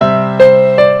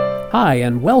Hi,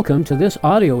 and welcome to this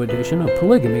audio edition of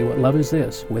Polygamy, What Love Is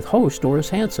This? With host Doris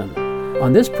Hanson.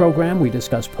 On this program, we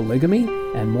discuss polygamy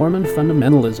and Mormon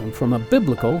fundamentalism from a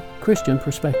biblical Christian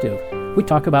perspective. We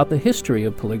talk about the history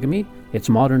of polygamy, its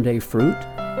modern-day fruit,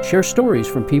 share stories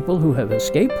from people who have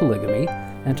escaped polygamy,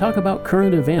 and talk about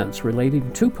current events relating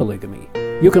to polygamy.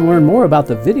 You can learn more about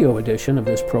the video edition of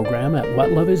this program at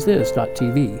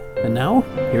whatloveisthis.tv. And now,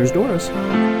 here's Doris.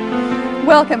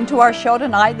 Welcome to our show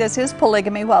tonight. This is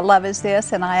Polygamy, What Love Is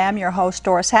This? And I am your host,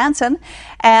 Doris Hanson.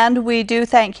 And we do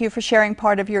thank you for sharing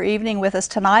part of your evening with us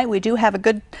tonight. We do have a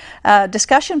good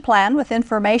discussion plan with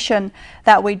information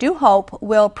that we do hope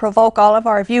will provoke all of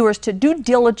our viewers to due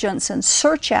diligence and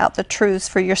search out the truths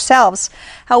for yourselves.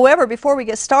 However, before we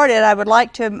get started, I would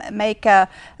like to make a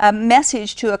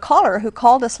message to a caller who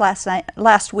called us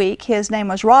last week. His name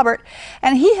was Robert,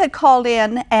 and he had called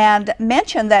in and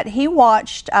mentioned that he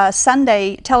watched Sunday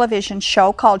television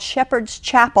show called Shepherd's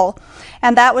Chapel,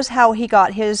 and that was how he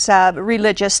got his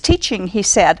religious teaching, he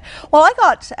said. Well, I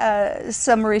got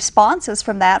some responses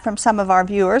from that from some of our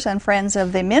viewers and friends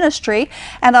of the ministry,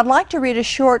 and I'd like to read a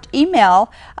short email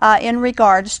in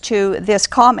regards to this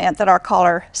comment that our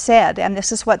caller said, and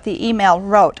this is what the email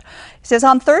wrote. It says,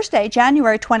 on Thursday,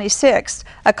 January 26th,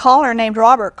 a caller named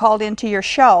Robert called into your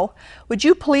show. Would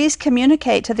you please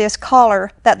communicate to this caller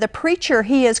that the preacher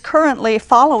he is currently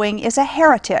following is a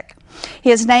heretic?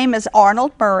 His name is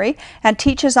Arnold Murray and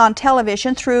teaches on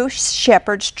television through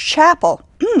Shepherd's Chapel.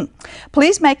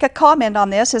 Please make a comment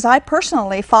on this, as I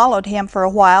personally followed him for a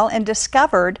while and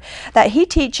discovered that he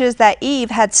teaches that Eve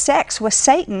had sex with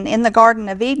Satan in the Garden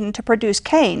of Eden to produce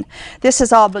Cain. This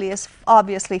is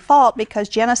obviously false, because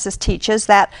Genesis teaches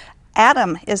that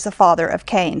Adam is the father of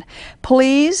Cain.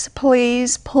 Please,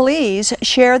 please, please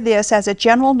share this as a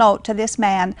general note to this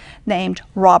man named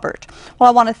Robert. Well,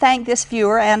 I want to thank this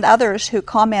viewer and others who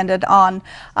commented on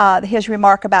his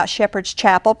remark about Shepherd's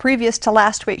Chapel. Previous to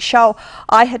last week's show,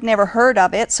 I had never heard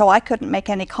of it, so I couldn't make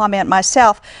any comment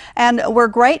myself. And we're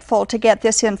grateful to get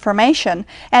this information.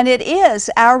 And it is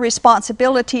our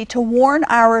responsibility to warn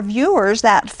our viewers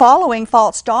that following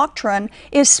false doctrine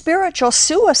is spiritual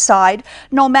suicide,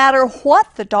 no matter what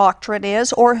the doctrine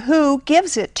is or who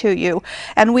gives it to you.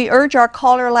 And we urge our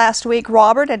caller last week,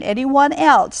 Robert, and anyone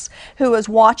else who is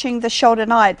watching the show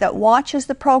tonight that watches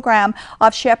the program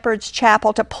of Shepherd's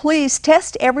Chapel to please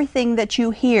test everything that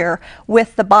you hear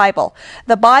with the Bible.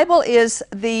 The Bible is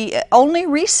the only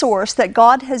resource that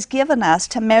God has given us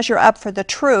to measure up for the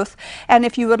truth. And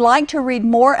if you would like to read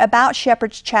more about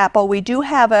Shepherd's Chapel, we do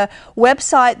have a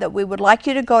website that we would like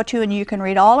you to go to, and you can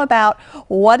read all about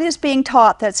what is being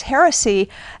taught that's heresy,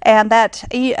 and that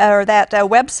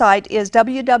website is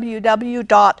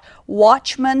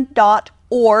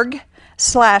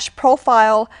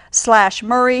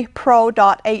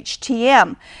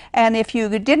www.watchman.org/profile/murraypro.htm. And if you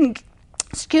didn't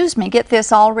get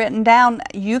this all written down,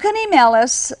 you can email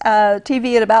us,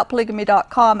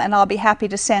 tv@aboutpolygamy.com, and I'll be happy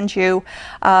to send you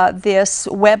this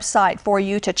website for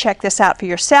you to check this out for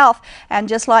yourself. And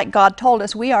just like God told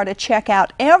us, we are to check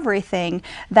out everything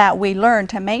that we learn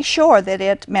to make sure that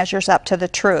it measures up to the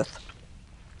truth.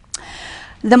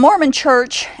 The Mormon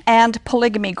Church and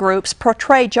polygamy groups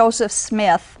portray Joseph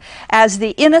Smith as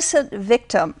the innocent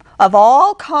victim of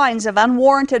all kinds of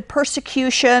unwarranted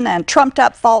persecution and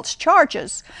trumped-up false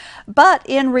charges. But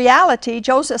in reality,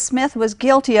 Joseph Smith was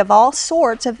guilty of all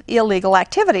sorts of illegal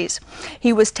activities.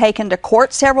 He was taken to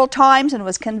court several times and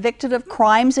was convicted of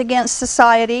crimes against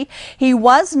society. He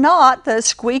was not the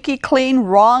squeaky clean,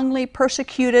 wrongly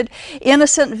persecuted,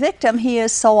 innocent victim he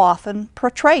is so often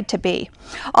portrayed to be.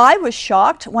 I was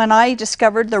shocked when I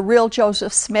discovered the real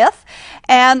Joseph Smith,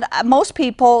 and most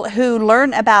people who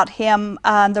learn about him,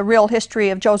 the real history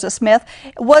of Joseph Smith,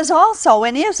 was also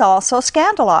and is also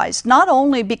scandalized, not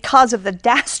only because of the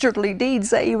dastardly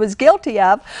deeds that he was guilty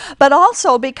of, but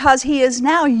also because he is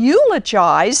now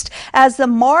eulogized as the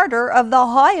martyr of the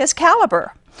highest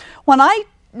caliber. When I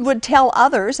would tell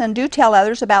others, and do tell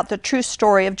others, about the true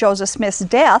story of Joseph Smith's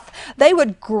death, they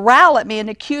would growl at me and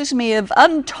accuse me of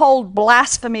untold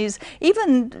blasphemies,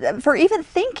 even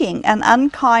thinking an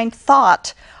unkind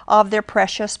thought of their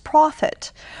precious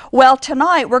prophet. Well,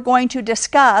 tonight we're going to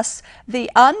discuss the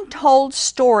untold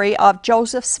story of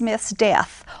Joseph Smith's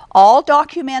death, all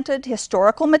documented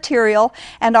historical material,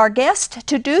 and our guest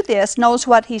to do this knows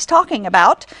what he's talking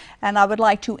about. And I would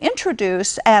like to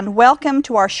introduce and welcome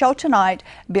to our show tonight,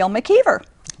 Bill McKeever.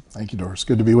 Thank you, Doris.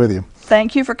 Good to be with you.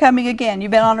 Thank you for coming again.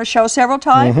 You've been on our show several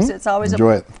times. It's always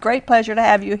a great pleasure to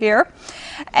have you here.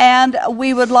 And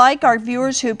we would like our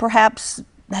viewers who perhaps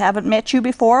haven't met you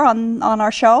before on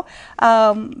our show,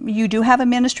 you do have a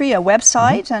ministry, a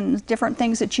website, and different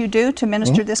things that you do to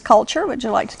minister this culture. Would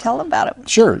you like to tell them about it?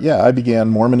 Sure, yeah. I began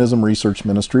Mormonism Research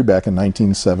Ministry back in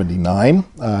 1979.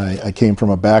 I came from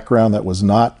a background that was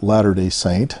not Latter-day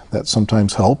Saint. That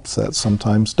sometimes helps, that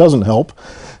sometimes doesn't help.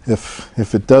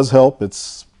 If it does help,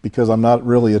 it's because I'm not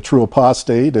really a true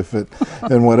apostate,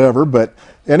 and whatever. But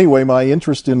anyway, my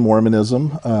interest in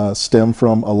Mormonism stemmed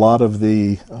from a lot of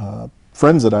the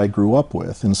friends that I grew up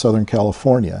with in Southern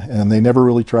California, and they never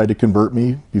really tried to convert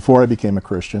me before I became a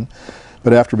Christian.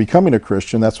 But after becoming a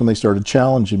Christian, that's when they started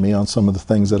challenging me on some of the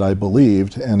things that I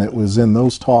believed, and it was in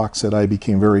those talks that I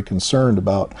became very concerned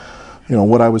about,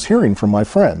 what I was hearing from my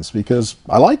friends, because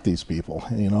I like these people,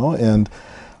 and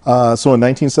so in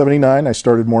 1979, I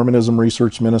started Mormonism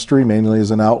Research Ministry, mainly as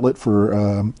an outlet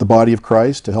for the body of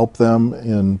Christ, to help them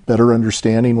in better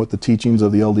understanding what the teachings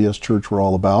of the LDS Church were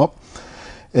all about.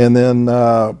 And then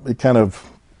it kind of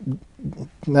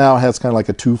now has kind of like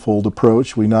a twofold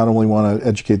approach. We not only want to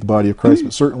educate the body of Christ,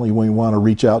 but certainly we want to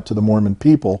reach out to the Mormon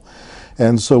people.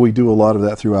 And so we do a lot of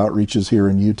that through outreaches here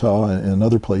in Utah and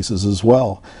other places as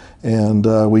well. And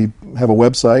we have a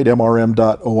website,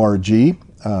 mrm.org.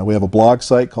 We have a blog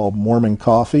site called Mormon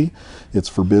Coffee. It's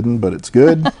forbidden, but it's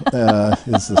good.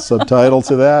 Is the subtitle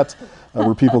to that,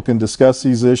 where people can discuss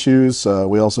these issues.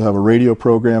 We also have a radio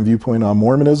program, Viewpoint on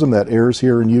Mormonism, that airs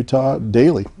here in Utah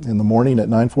daily, in the morning at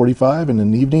 9:45 and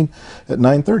in the evening at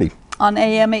 9:30. On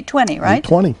AM 820, right?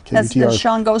 820, KUTR. As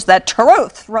Sean goes, the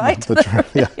truth, right? The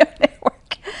truth, yeah.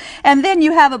 And then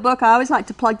you have a book. I always like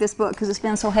to plug this book because it's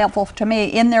been so helpful to me.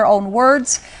 In Their Own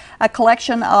Words, a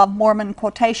collection of Mormon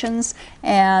quotations,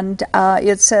 and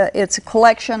it's a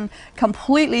collection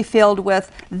completely filled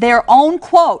with their own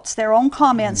quotes, their own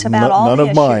comments about all the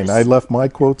issues. None of mine. I left my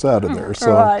quotes out of there,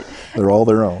 so right. They're all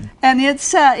their own. And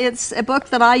it's a book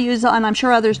that I use, and I'm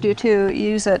sure others do too,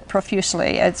 use it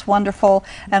profusely. It's wonderful,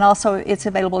 and also it's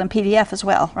available in PDF as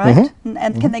well, right?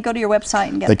 And can they go to your website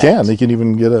and get They that? can. They can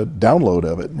even get a download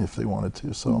of it if they wanted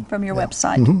to. So from your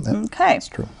website. Okay. That's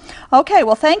true. Okay,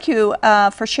 well, thank you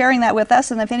for sharing that with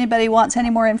us. And if anybody wants any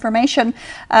more information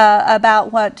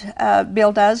about what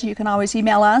Bill does, you can always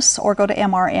email us or go to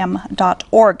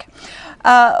mrm.org.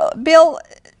 Bill,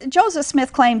 Joseph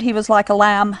Smith claimed he was like a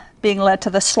lamb being led to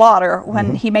the slaughter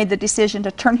when he made the decision to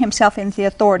turn himself into the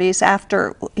authorities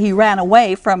after he ran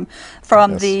away from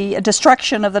the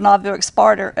destruction of the Nauvoo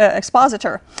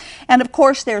expositor. And of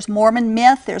course there's Mormon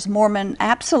myth, there's Mormon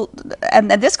absolute,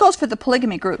 and this goes for the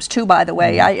polygamy groups too, by the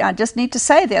way. I just need to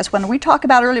say this. When we talk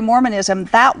about early Mormonism,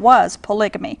 that was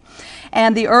polygamy.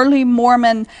 And the early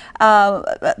Mormon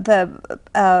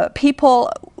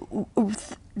people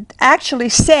actually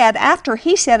said, after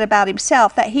he said about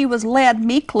himself, that he was led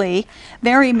meekly,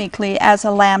 very meekly, as a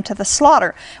lamb to the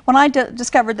slaughter. When I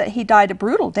discovered that he died a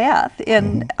brutal death,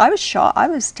 I was shocked. I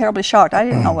was terribly shocked. I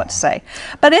didn't know what to say.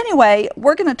 But anyway,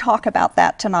 we're going to talk about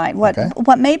that tonight.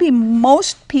 What maybe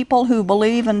most people who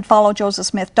believe and follow Joseph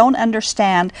Smith don't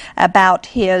understand about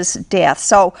his death.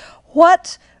 So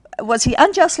what, was he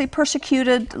unjustly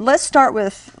persecuted? Let's start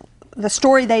with the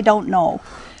story they don't know.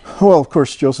 Well, of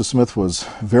course, Joseph Smith was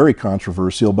very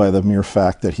controversial by the mere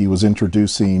fact that he was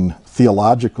introducing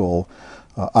theological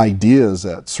ideas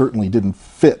that certainly didn't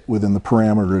fit within the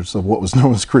parameters of what was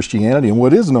known as Christianity and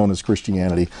what is known as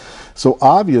Christianity. So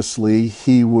obviously,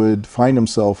 he would find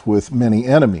himself with many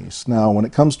enemies. Now, when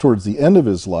it comes towards the end of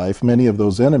his life, many of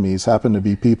those enemies happen to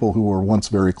be people who were once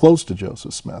very close to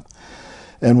Joseph Smith.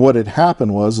 And what had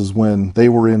happened was when they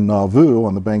were in Nauvoo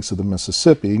on the banks of the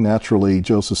Mississippi, naturally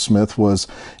Joseph Smith was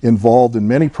involved in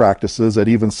many practices that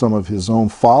even some of his own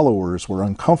followers were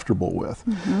uncomfortable with.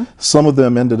 Some of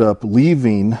them ended up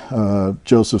leaving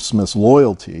Joseph Smith's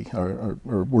loyalty, or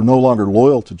were no longer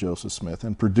loyal to Joseph Smith,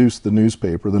 and produced the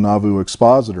newspaper, the Nauvoo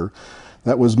Expositor,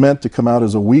 that was meant to come out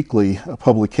as a weekly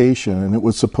publication, and it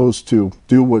was supposed to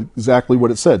do exactly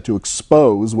what it said, to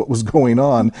expose what was going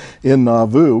on in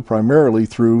Nauvoo, primarily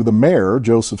through the mayor,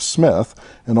 Joseph Smith,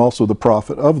 and also the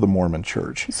prophet of the Mormon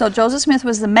Church. So Joseph Smith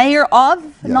was the mayor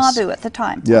of Nauvoo at the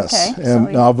time. Yes, okay. And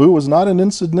so Nauvoo was not an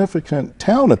insignificant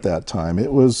town at that time.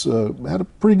 It was had a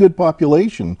pretty good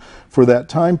population for that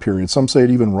time period. Some say it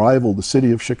even rivaled the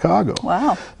city of Chicago.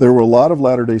 Wow. There were a lot of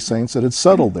Latter-day Saints that had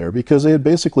settled there because they had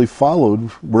basically followed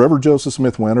wherever Joseph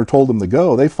Smith went or told them to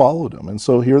go, they followed him. And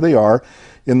so here they are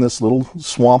in this little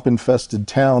swamp-infested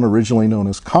town originally known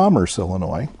as Commerce,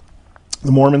 Illinois.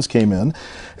 the Mormons came in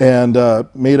and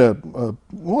made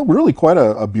really quite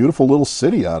a beautiful little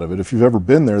city out of it. If you've ever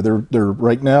been there, they're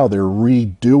right now they're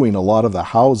redoing a lot of the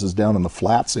houses down in the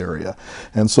flats area,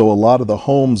 and so a lot of the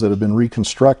homes that have been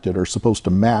reconstructed are supposed to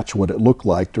match what it looked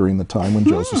like during the time when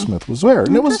Joseph Smith was there.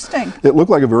 And it looked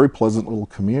like a very pleasant little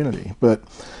community. But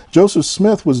Joseph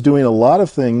Smith was doing a lot of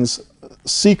things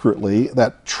secretly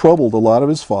that troubled a lot of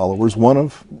his followers, one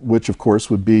of which, of course,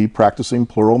 would be practicing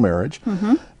plural marriage.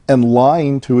 And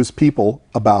lying to his people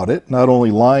about it. Not only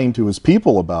lying to his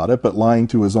people about it, but lying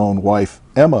to his own wife,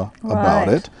 Emma, about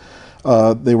it.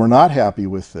 They were not happy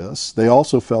with this. They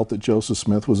also felt that Joseph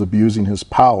Smith was abusing his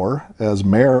power as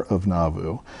mayor of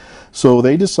Nauvoo. So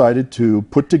they decided to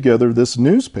put together this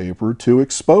newspaper to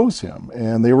expose him.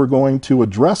 And they were going to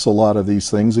address a lot of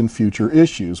these things in future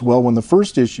issues. Well, when the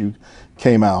first issue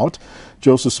came out,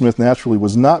 Joseph Smith naturally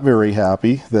was not very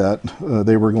happy that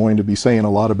they were going to be saying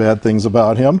a lot of bad things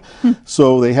about him.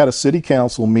 So they had a city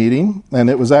council meeting, and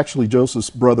it was actually Joseph's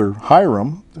brother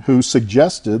Hiram who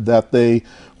suggested that they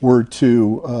were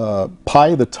to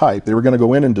pie the type. They were going to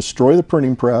go in and destroy the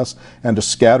printing press and to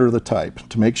scatter the type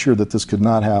to make sure that this could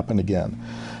not happen again.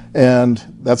 And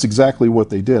that's exactly what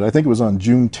they did. I think it was on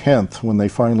June 10th when they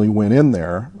finally went in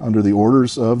there under the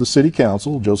orders of the city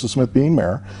council, Joseph Smith being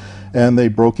mayor, and they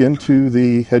broke into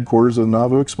the headquarters of the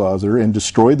Nauvoo Expositor and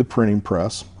destroyed the printing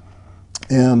press.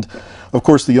 And of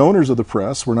course the owners of the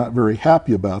press were not very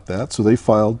happy about that, so they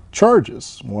filed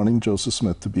charges wanting Joseph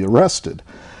Smith to be arrested.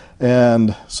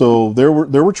 And so there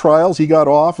were trials. He got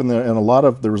off, and there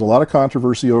was a lot of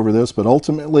controversy over this. But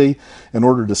ultimately, in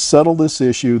order to settle this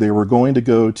issue, they were going to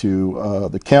go to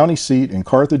the county seat in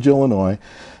Carthage, Illinois,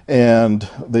 and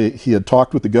he had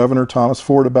talked with the governor, Thomas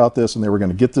Ford, about this, and they were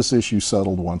going to get this issue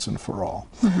settled once and for all.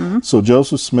 So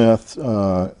Joseph Smith,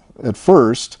 at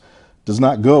first, does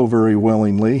not go very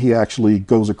willingly. He actually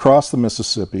goes across the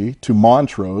Mississippi to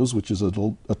Montrose, which is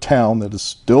a town that is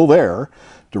still there,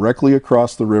 directly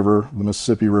across the river, the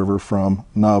Mississippi River, from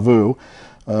Nauvoo.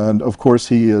 And of course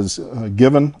he is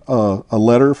given a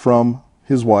letter from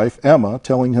his wife, Emma,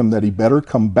 telling him that he better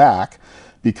come back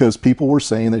because people were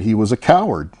saying that he was a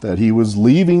coward, that he was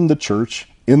leaving the church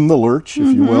in the lurch,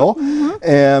 if you will,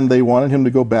 and they wanted him to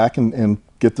go back and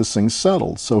get this thing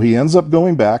settled. So he ends up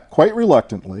going back, quite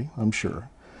reluctantly, I'm sure.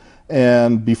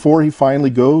 And before he finally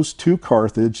goes to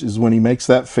Carthage is when he makes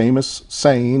that famous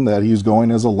saying that he's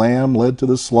going as a lamb led to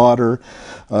the slaughter,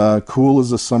 cool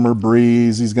as a summer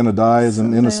breeze, he's going to die as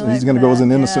an innocent, he's going to go as an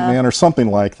innocent man, or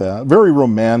something like that. Very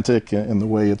romantic in the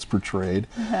way it's portrayed.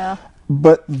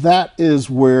 But that is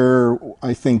where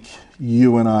I think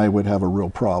you and I would have a real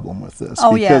problem with this.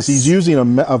 Because he's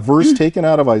using a verse taken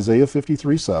out of Isaiah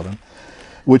 53:7,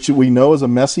 which we know is a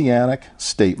messianic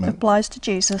statement. It applies to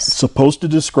Jesus. Supposed to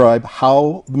describe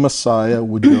how the Messiah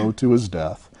would go to his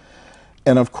death.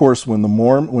 And of course,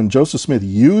 when Joseph Smith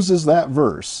uses that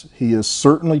verse, he is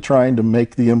certainly trying to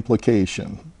make the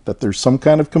implication that there's some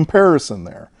kind of comparison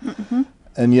there.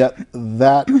 And yet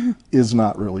that is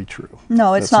not really true.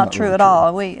 No, it's not true at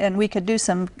all. We could do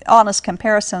some honest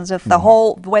comparisons of the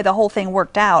way the whole thing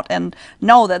worked out, and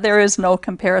know that there is no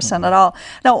comparison at all.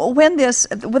 Now,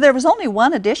 there was only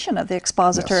one edition of the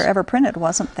Expositor ever printed,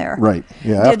 wasn't there? Right.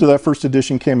 Yeah. After that first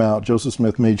edition came out, Joseph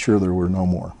Smith made sure there were no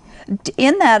more.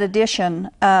 In that edition,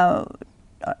 and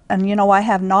I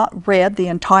have not read the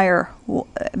entire.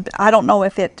 I don't know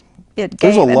if it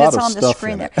There's a lot it's of on stuff the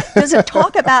screen in it. there. Does it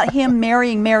talk about him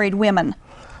marrying married women?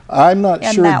 I'm not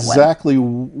sure exactly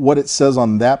what it says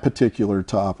on that particular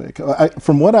topic.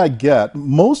 From what I get,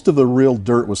 most of the real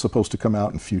dirt was supposed to come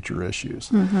out in future issues.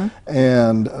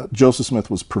 And Joseph Smith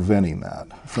was preventing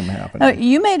that from happening. Now,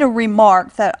 you made a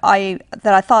remark that I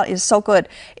thought is so good.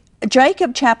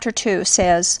 Jacob chapter 2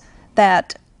 says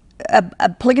that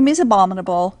polygamy is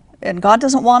abominable, and God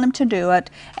doesn't want him to do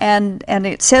it, and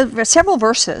it says several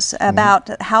verses about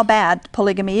how bad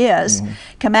polygamy is,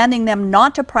 commanding them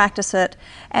not to practice it.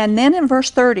 And then in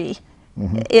verse 30,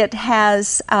 it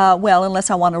has, unless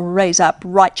I want to raise up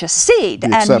righteous seed.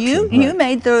 And you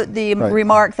made the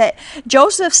remark that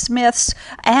Joseph Smith's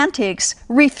antics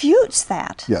refutes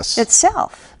that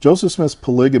itself. Joseph Smith's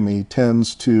polygamy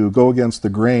tends to go against the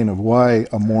grain of why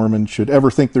a Mormon should ever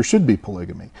think there should be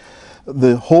polygamy.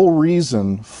 The whole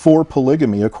reason for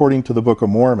polygamy, according to the Book of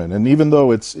Mormon, and even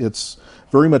though it's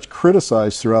very much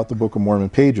criticized throughout the Book of Mormon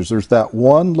pages, there's that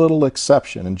one little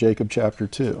exception in Jacob chapter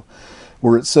 2,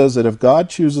 where it says that if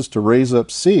God chooses to raise up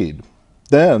seed,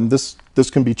 then this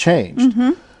can be changed.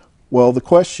 Well, the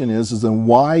question is then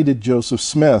why did Joseph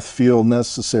Smith feel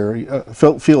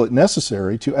it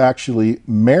necessary to actually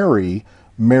marry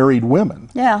married women?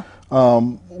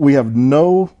 We have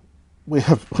no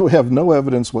we have no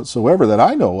evidence whatsoever that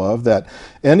I know of that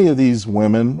any of these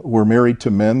women were married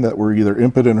to men that were either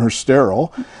impotent or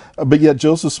sterile. But yet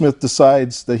Joseph Smith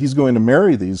decides that he's going to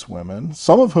marry these women,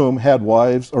 some of whom had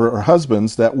wives or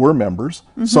husbands that were members,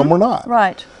 some were not.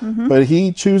 Right. But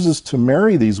he chooses to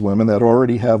marry these women that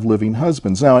already have living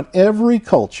husbands. Now, in every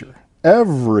culture,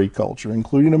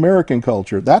 including American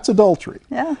culture, that's adultery.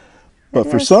 Yeah.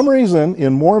 But for some reason,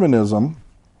 in Mormonism,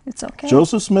 it's okay.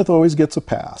 Joseph Smith always gets a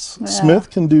pass. Yeah. Smith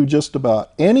can do just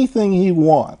about anything he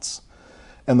wants,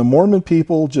 and the Mormon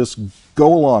people just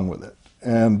go along with it,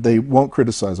 and they won't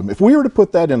criticize him. If we were to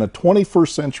put that in a 21st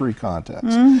century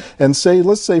context and say,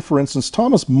 let's say, for instance,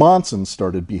 Thomas Monson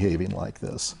started behaving like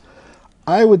this,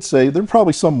 I would say there are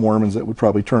probably some Mormons that would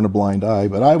probably turn a blind eye,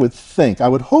 but I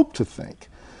would hope to think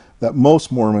that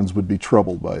most Mormons would be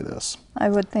troubled by this. I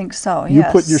would think so, You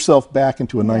yes. put yourself back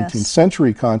into a 19th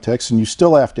century context, and you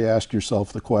still have to ask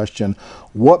yourself the question,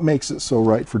 what makes it so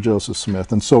right for Joseph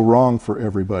Smith and so wrong for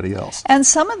everybody else? And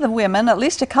some of the women, at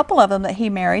least a couple of them that he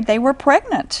married, they were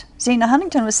pregnant. Zena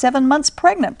Huntington was 7 months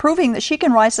pregnant, proving that she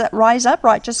can rise up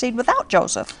righteous seed without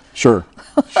Joseph. Sure.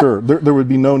 There would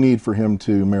be no need for him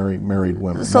to marry married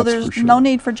women. So that's there's for sure. no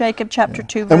need for Jacob chapter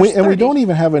 2, verse 30. And we don't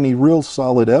even have any real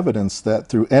solid evidence that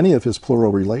through any of his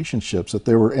plural relationships that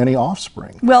there were any offspring.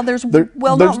 Well,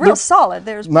 not real solid.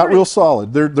 There's not pretty- real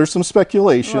solid. There's some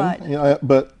speculation, Right.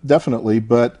 but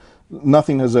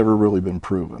nothing has ever really been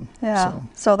proven. Yeah.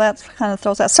 So that kind of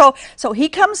throws that. So he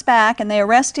comes back and they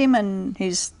arrest him and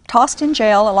he's tossed in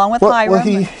jail along with Hiram. Well,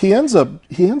 he ends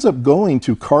up going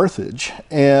to Carthage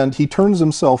and he turns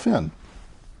himself in.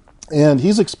 And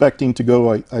he's expecting to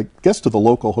go, I guess, to the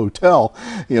local hotel,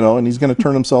 and he's going to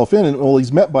turn himself in. And well,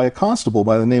 he's met by a constable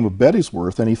by the name of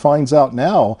Bettysworth, and he finds out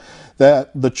now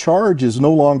that the charge is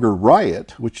no longer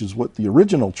riot, which is what the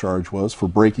original charge was for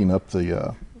breaking up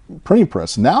the printing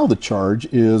press. Now the charge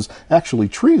is actually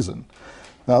treason.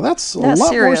 Now that's a lot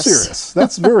more serious.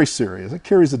 That's very serious. It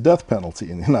carries a death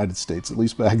penalty in the United States, at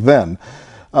least back then.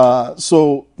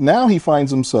 So now he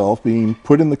finds himself being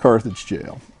put in the Carthage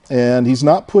jail. And he's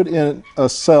not put in a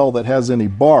cell that has any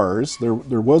bars. There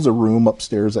was a room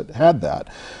upstairs that had that,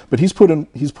 but he's put in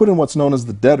what's known as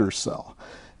the debtor's cell,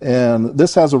 and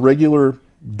this has a regular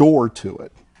door to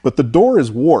it. But the door is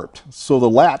warped, so the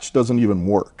latch doesn't even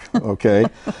work. Okay,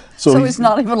 so he's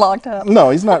not even locked up. No,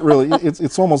 he's not really.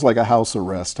 It's almost like a house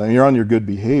arrest. I mean, you're on your good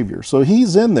behavior. So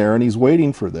he's in there and he's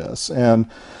waiting for this.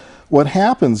 And what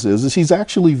happens is he's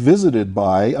actually visited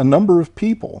by a number of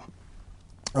people.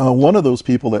 One of those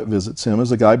people that visits him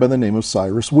is a guy by the name of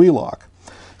Cyrus Wheelock.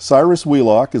 Cyrus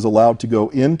Wheelock is allowed to go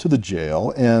into the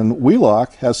jail, and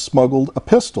Wheelock has smuggled a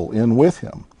pistol in with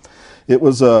him. It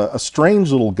was a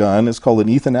strange little gun. It's called an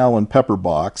Ethan Allen pepper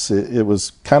box. It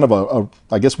was kind of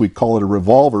I guess we'd call it a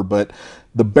revolver, but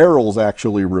the barrels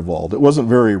actually revolved. It wasn't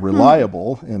very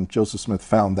reliable, and Joseph Smith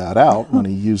found that out when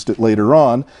he used it later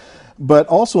on. But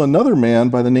also another man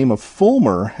by the name of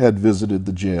Fulmer had visited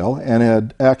the jail and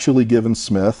had actually given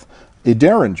Smith a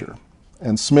Derringer.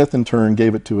 And Smith in turn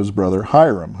gave it to his brother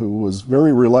Hiram, who was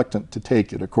very reluctant to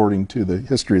take it according to the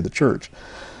history of the church.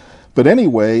 But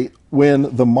anyway,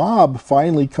 when the mob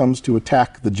finally comes to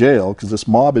attack the jail, because this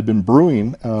mob had been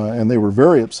brewing and they were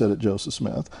very upset at Joseph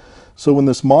Smith. So when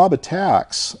this mob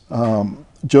attacks,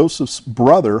 Joseph's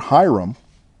brother Hiram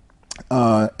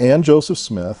and Joseph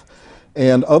Smith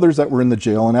and others that were in the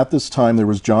jail, and at this time there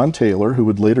was John Taylor, who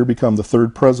would later become the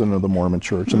third president of the Mormon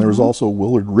Church, and there was also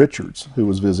Willard Richards, who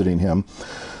was visiting him.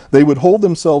 They would hold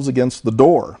themselves against the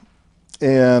door,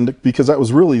 and because that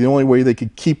was really the only way they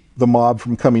could keep the mob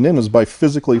from coming in, is by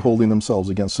physically holding themselves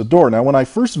against the door. Now, when I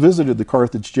first visited the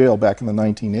Carthage jail back in the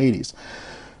 1980s,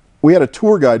 we had a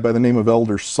tour guide by the name of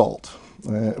Elder Salt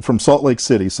from Salt Lake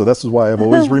City, so this is why I've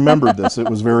always remembered this. It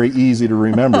was very easy to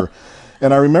remember.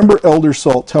 And I remember Elder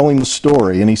Salt telling the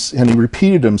story, and he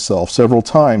repeated himself several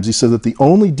times. He said that the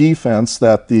only defense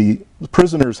that the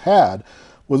prisoners had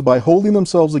was by holding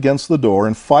themselves against the door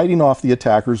and fighting off the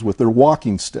attackers with their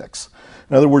walking sticks.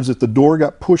 In other words, if the door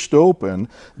got pushed open,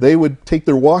 they would take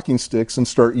their walking sticks and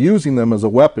start using them as a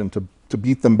weapon to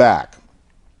beat them back.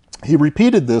 He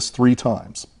repeated this 3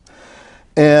 times.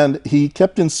 And he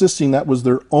kept insisting that was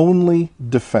their only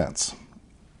defense.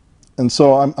 And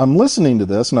so I'm listening to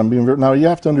this, and I'm being now you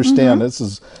have to understand, this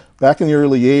is back in the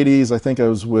early 80s. I think I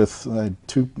was with I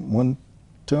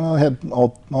had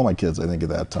all my kids, I think, at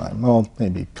that time. Well,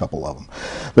 maybe a couple of them.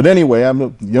 But anyway, I'm a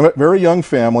very young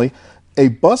family. A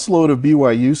busload of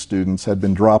BYU students had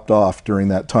been dropped off during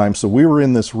that time. So we were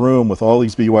in this room with all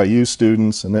these BYU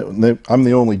students, and I'm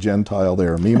the only Gentile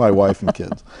there, me, my wife, and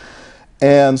kids.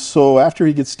 And so after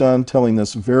he gets done telling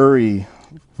this very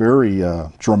very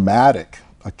dramatic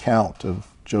account of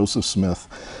Joseph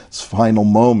Smith's final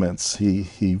moments.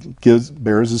 He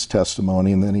bears his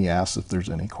testimony, and then he asks if there's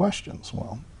any questions.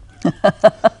 Well,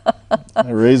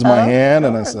 I raised my hand,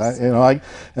 and I said,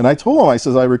 I told him, I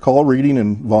says, I recall reading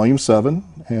in volume 7,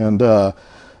 and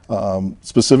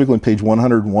specifically on page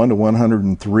 101 to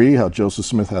 103, how Joseph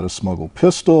Smith had a smuggled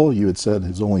pistol. You had said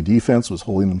his only defense was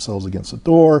holding themselves against the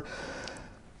door.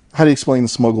 How do you explain the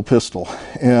smuggled pistol?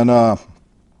 And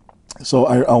so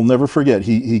I'll never forget,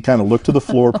 he kind of looked to the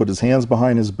floor, put his hands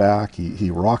behind his back,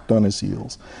 he rocked on his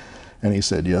heels, and he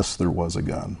said, yes, there was a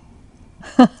gun.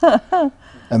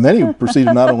 And then he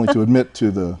proceeded not only to admit to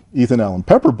the Ethan Allen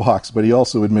Pepper box, but he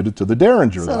also admitted to the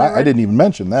Derringer. So I didn't even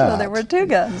mention that. So there were 2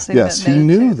 guns. Yes, he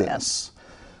knew this.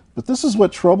 But this is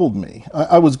what troubled me.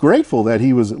 I was grateful that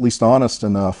he was at least honest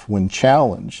enough when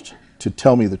challenged to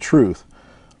tell me the truth.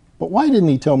 But why didn't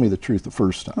he tell me the truth the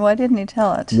first time? Why didn't he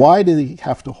tell it? Why did he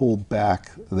have to hold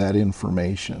back that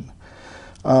information?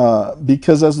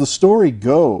 Because as the story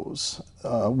goes,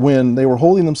 when they were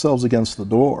holding themselves against the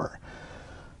door,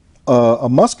 a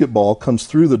musket ball comes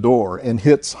through the door and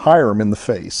hits Hiram in the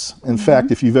face. In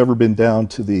fact, if you've ever been down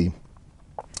to the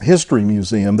History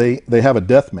Museum, they have a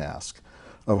death mask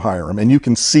of Hiram, and you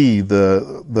can see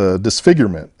the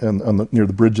disfigurement near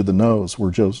the bridge of the nose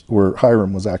where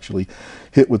Hiram was actually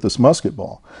hit with this musket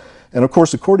ball. And of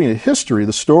course, according to history,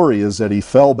 the story is that he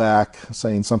fell back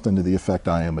saying something to the effect,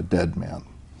 I am a dead man.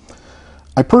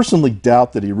 I personally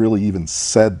doubt that he really even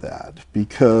said that,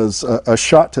 because a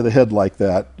shot to the head like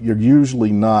that, you're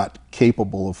usually not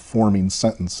capable of forming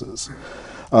sentences.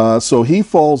 So he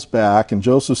falls back, and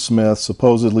Joseph Smith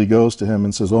supposedly goes to him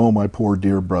and says, oh, my poor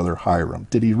dear brother Hiram.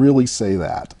 Did he really say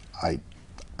that?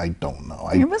 I don't know.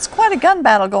 There was quite a gun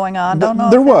battle going on. Don't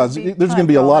know. There was. There's going to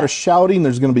be a lot of shouting.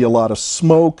 There's going to be a lot of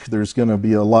smoke. There's going to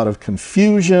be a lot of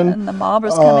confusion. And the mob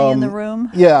is coming in the room.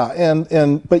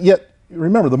 Yeah, but yet,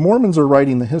 remember, the Mormons are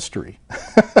writing the history.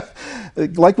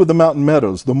 Like with the Mountain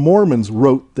Meadows, the Mormons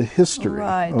wrote the history.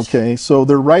 Right. Okay, so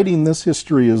they're writing this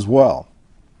history as well.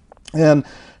 And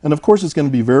of course, it's going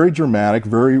to be very dramatic,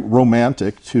 very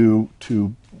romantic to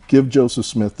give Joseph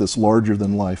Smith this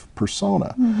larger-than-life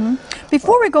persona.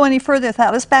 Before we go any further with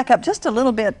that, let's back up just a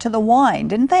little bit to the wine.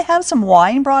 Didn't they have some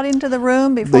wine brought into the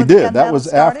room before They the did. gun That battle was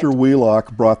started? after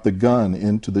Wheelock brought the gun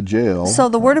into the jail. So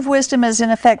the word of wisdom is in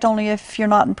effect only if you're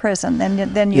not in prison. Then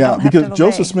you don't have to because obey.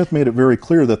 Joseph Smith made it very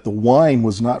clear that the wine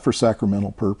was not for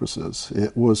sacramental purposes.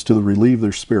 It was to relieve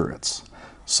their spirits.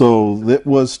 So it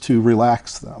was to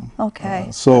relax them.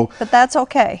 Okay. But that's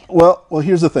okay. Well,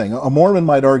 here's the thing. A Mormon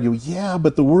might argue, yeah,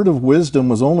 but the word of wisdom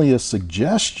was only a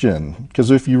suggestion. Because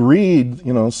if you read,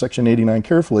 Section 89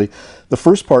 carefully, the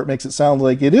first part makes it sound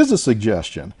like it is a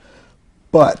suggestion.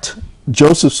 But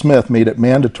Joseph Smith made it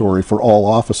mandatory for all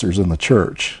officers in the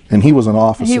church. And he was an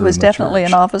officer. He was in the definitely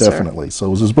church. an officer. Definitely. So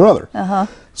was his brother.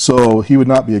 So he would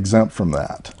not be exempt from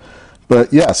that.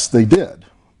 But yes, they did.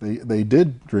 They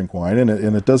did drink wine, and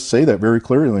it does say that very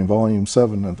clearly in Volume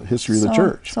 7 of the History of the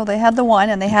Church. So they had the wine,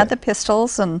 and they had the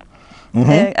pistols, and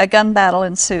a gun battle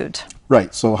ensued.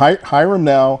 Right. So Hiram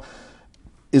now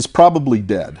is probably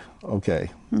dead. Okay.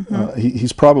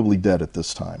 He's probably dead at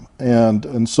this time.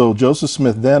 And so Joseph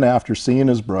Smith then, after seeing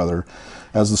his brother,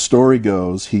 as the story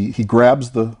goes, he grabs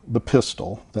the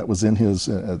pistol that was in his,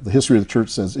 the History of the Church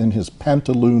says, in his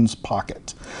pantaloons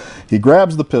pocket. He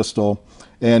grabs the pistol,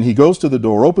 and he goes to the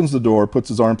door, opens the door, puts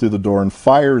his arm through the door, and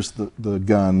fires the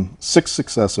gun 6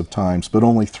 successive times, but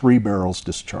only 3 barrels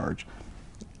discharge.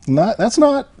 That's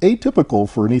not atypical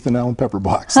for an Ethan Allen Pepper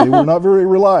box. They were not very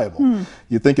reliable.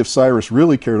 You'd think if Cyrus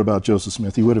really cared about Joseph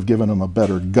Smith, he would have given him a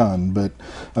better gun, but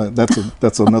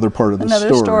that's another part of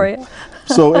the story.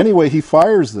 So anyway, he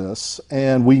fires this,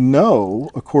 and we know,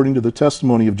 according to the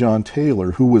testimony of John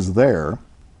Taylor, who was there,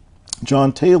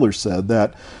 John Taylor said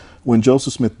that when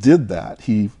Joseph Smith did that,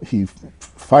 he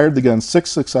fired the gun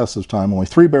 6 successive times, only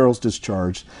 3 barrels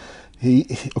discharged.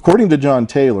 According to John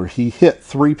Taylor, he hit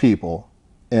 3 people,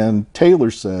 and Taylor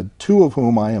said 2 of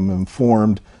whom I am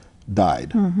informed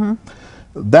died.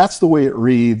 That's the way it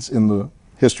reads in the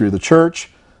History of the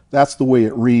Church. That's the way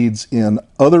it reads in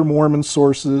other Mormon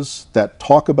sources that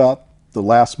talk about the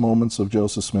last moments of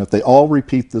Joseph Smith. They all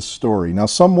repeat this story. Now,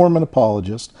 some Mormon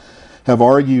apologists have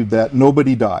argued that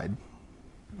nobody died.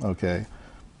 Okay,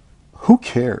 who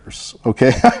cares?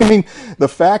 Okay, I mean, the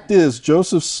fact is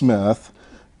Joseph Smith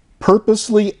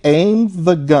purposely aimed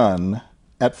the gun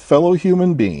at fellow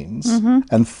human beings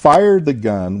and fired the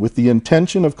gun with the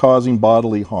intention of causing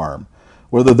bodily harm.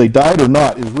 Whether they died or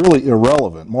not is really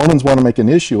irrelevant. Mormons want to make an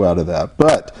issue out of that,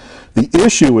 but the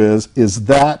issue is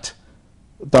that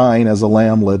dying as a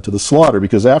lamb led to the slaughter,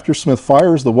 because after Smith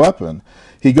fires the weapon,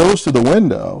 he goes to the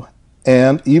window,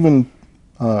 and even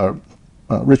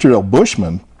Richard L.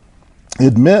 Bushman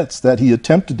admits that he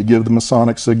attempted to give the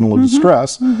Masonic signal of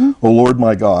distress, "O Lord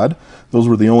my God." Those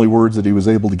were the only words that he was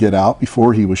able to get out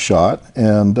before he was shot,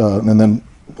 and then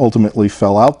ultimately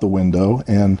fell out the window,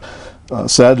 and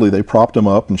sadly they propped him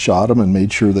up and shot him and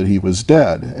made sure that he was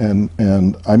dead.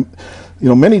 And I'm,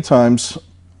 many times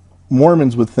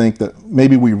Mormons would think that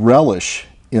maybe we relish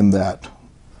in that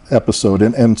episode,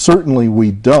 and certainly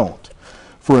we don't,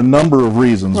 for a number of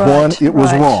reasons. Right, one, it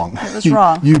was wrong. It was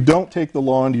wrong. You don't take the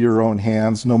law into your own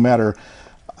hands, no matter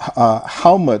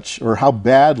how much or how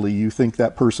badly you think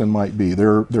that person might be.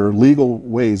 There are legal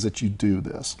ways that you do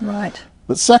this. Right.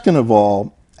 But second of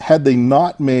all, had they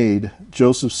not made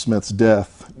Joseph Smith's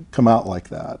death come out like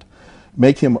that,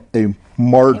 make him a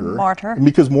martyr,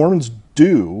 because Mormons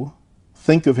do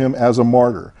think of him as a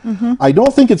martyr. I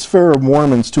don't think it's fair of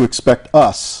Mormons to expect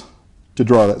us to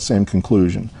draw that same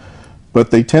conclusion, but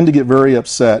they tend to get very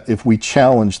upset if we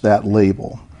challenge that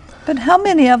label. But how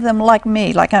many of them, like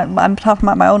me, like I'm talking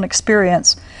about my own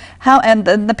experience, and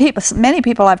the people, many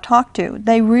people I've talked to,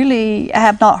 they really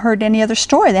have not heard any other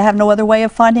story. They have no other way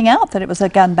of finding out that it was a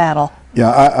gun battle.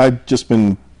 Yeah, I've just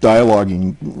been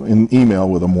dialoguing in email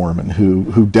with a Mormon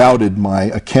who doubted my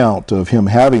account of him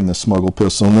having the smuggled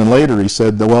pistol, and then later he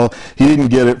said that, well, he didn't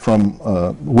get it from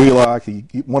Wheelock.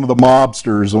 One of the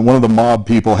mobsters and one of the mob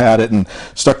people had it and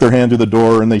stuck their hand through the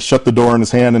door, and they shut the door in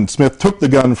his hand, and Smith took the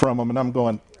gun from him. And I'm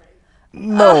going,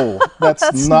 no,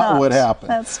 that's not what happened.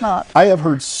 That's not. I have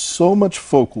heard so much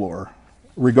folklore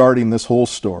regarding this whole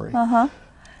story.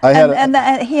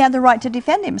 And he had the right to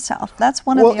defend himself. That's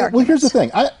one of the arguments. Well, here's the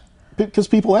thing. Because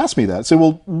people ask me that, say,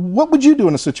 well, what would you do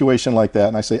in a situation like that?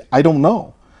 And I say, I don't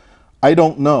know. I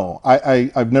don't know.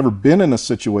 I've never been in a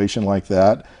situation like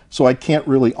that, so I can't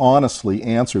really honestly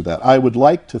answer that. I would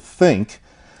like to think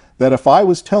that if I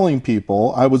was telling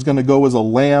people I was going to go as a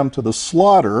lamb to the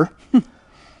slaughter,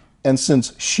 and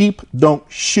since sheep don't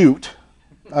shoot,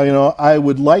 I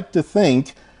would like to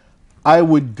think I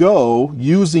would go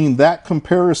using that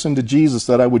comparison to Jesus,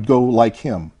 that I would go like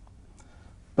him.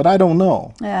 But I don't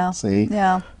know. Yeah. See?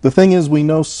 Yeah. The thing is, we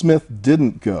know Smith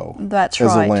didn't go as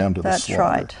a lamb to the slaughter.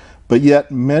 Right. But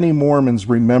yet many Mormons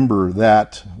remember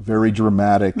that very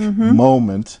dramatic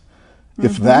moment,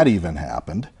 if that even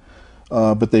happened.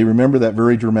 But they remember that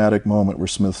very dramatic moment where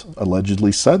Smith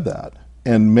allegedly said that.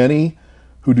 And many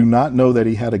who do not know that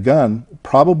he had a gun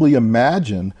probably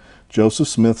imagine Joseph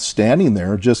Smith standing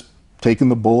there just taking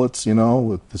the bullets,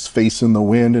 with his face in the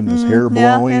wind and his hair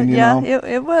blowing,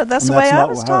 it was. That's the way I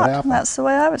was taught. That's the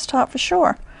way I was taught for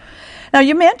sure. Now,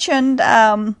 you mentioned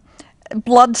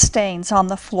blood stains on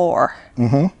the floor,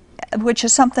 which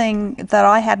is something that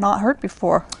I had not heard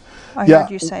before. I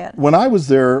heard you say it. When I was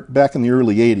there back in the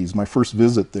early 80s, my first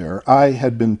visit there, I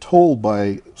had been told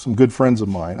by some good friends of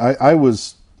mine. I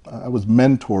was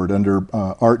mentored under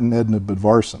Art and Edna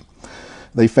Budvarson.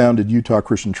 They founded Utah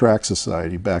Christian Tract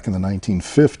Society back in the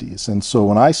 1950s. And so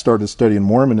when I started studying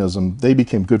Mormonism, they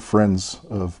became good friends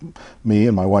of me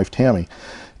and my wife Tammy.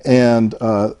 And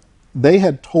they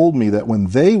had told me that when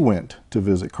they went to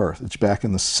visit Carthage back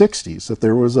in the 60s, that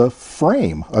there was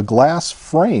a glass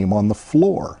frame on the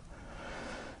floor,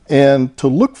 and to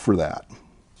look for that.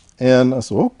 And I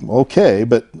said, oh, okay,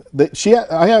 but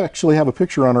I actually have a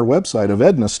picture on our website of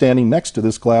Edna standing next to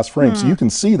this glass frame, so you can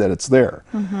see that it's there.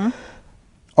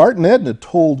 Art and Edna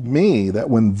told me that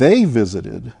when they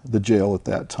visited the jail at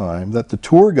that time, that the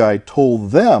tour guide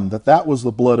told them that that was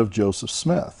the blood of Joseph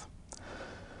Smith.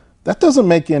 That doesn't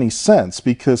make any sense,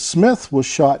 because Smith was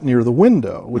shot near the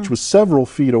window, which was several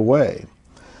feet away.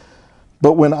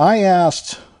 But when I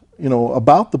asked,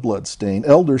 about the blood stain,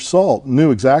 Elder Salt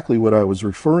knew exactly what I was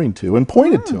referring to and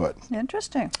pointed to it.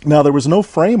 Interesting. Now, there was no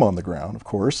frame on the ground, of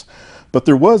course, but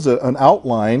there was an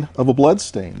outline of a blood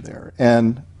stain there.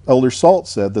 And Elder Salt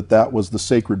said that that was the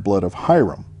sacred blood of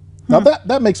Hiram. Now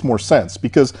that makes more sense,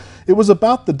 because it was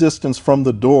about the distance from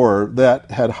the door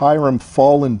that, had Hiram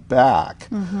fallen back,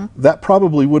 that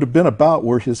probably would have been about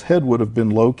where his head would have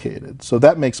been located. So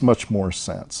that makes much more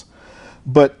sense.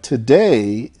 But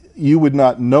today, you would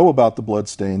not know about the blood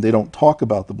stain. They don't talk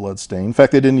about the blood stain. In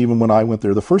fact, they didn't even when I went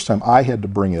there the first time. I had to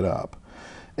bring it up.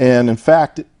 And in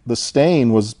fact, the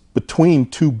stain was between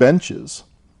two benches.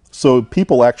 So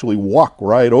people actually walk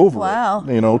right over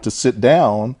it, to sit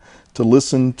down to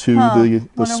listen to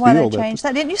the spiel. Why they changed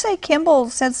that. Didn't you say Kimball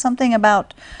said something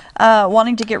about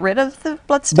wanting to get rid of the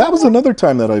blood stain? That was another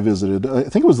time that I visited. I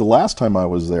think it was the last time I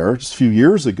was there, just a few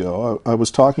years ago. I was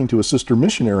talking to a sister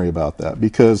missionary about that,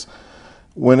 because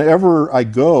whenever I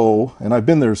go, and I've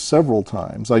been there several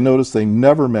times, I notice they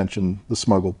never mention the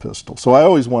smuggled pistol. So I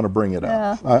always want to bring it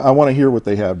up. I want to hear what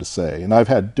they have to say. And I've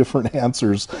had different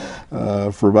answers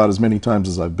for about as many times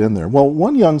as I've been there. Well,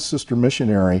 one young sister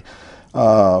missionary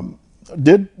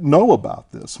did know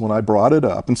about this when I brought it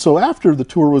up. And so after the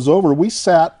tour was over, we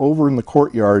sat over in the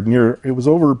courtyard near, I think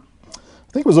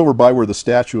it was over by where the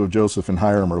statue of Joseph and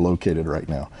Hiram are located right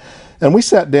now. And we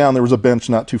sat down, there was a bench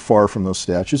not too far from those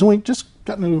statues, and we just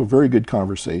got into a very good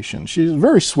conversation. She's a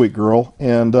very sweet girl,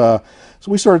 and so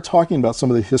we started talking about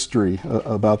some of the history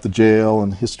about the jail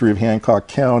and the history of Hancock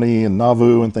County and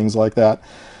Nauvoo and things like that.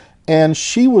 And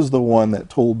she was the one that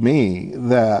told me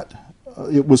that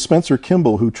it was Spencer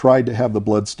Kimball who tried to have the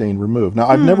blood stain removed. Now,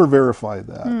 I've never verified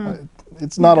that.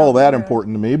 It's not all that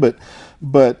important to me, but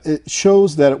it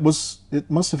shows that it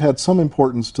must have had some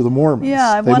importance to the Mormons.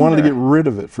 Yeah, they wanted to get rid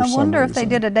of it for some reason. I wonder if they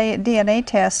did a DNA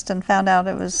test and found out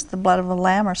it was the blood of a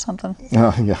lamb or something.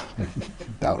 Yeah,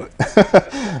 doubt it.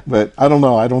 But I don't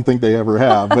know. I don't think they ever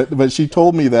have. But she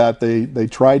told me that they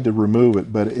tried to remove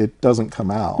it, but it doesn't come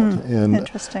out. And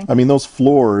interesting. I mean, those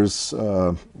floors,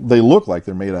 they look like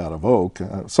they're made out of oak,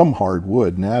 some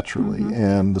hardwood naturally,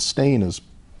 and the stain is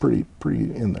pretty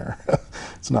in there.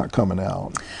 It's not coming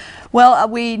out. Well,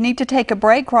 we need to take a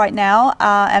break right now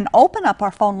and open up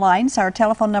our phone lines. Our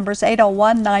telephone number is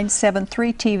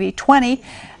 801-973-TV20.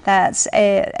 That's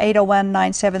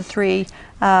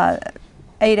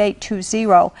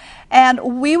 801-973-8820.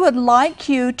 And we would like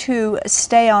you to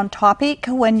stay on topic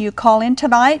when you call in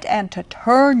tonight and to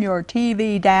turn your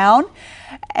TV down.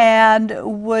 And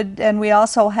we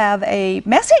also have a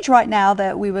message right now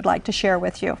that we would like to share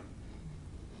with you.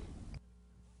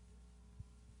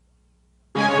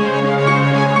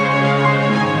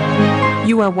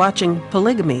 You are watching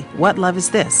Polygamy, What Love Is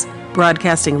This?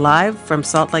 Broadcasting live from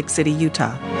Salt Lake City,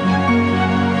 Utah.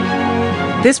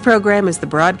 This program is the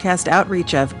broadcast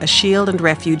outreach of a Shield and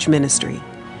Refuge ministry.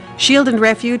 Shield and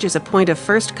Refuge is a point of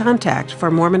first contact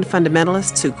for Mormon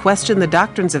fundamentalists who question the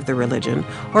doctrines of the religion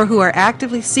or who are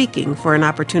actively seeking for an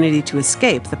opportunity to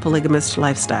escape the polygamist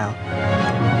lifestyle.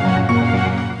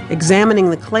 Examining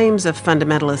the claims of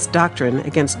fundamentalist doctrine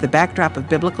against the backdrop of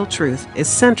biblical truth is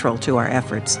central to our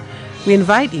efforts. We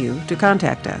invite you to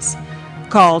contact us.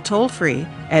 Call toll-free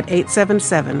at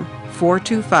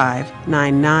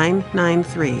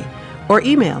 877-425-9993 or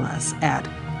email us at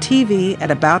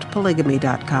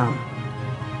tv@aboutpolygamy.com.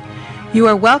 You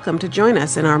are welcome to join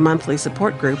us in our monthly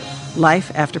support group,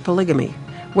 Life After Polygamy,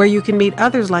 where you can meet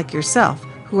others like yourself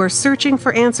who are searching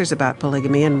for answers about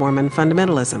polygamy and Mormon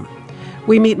fundamentalism.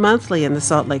 We meet monthly in the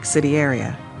Salt Lake City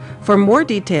area. For more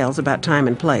details about time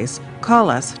and place,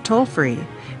 call us toll-free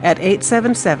at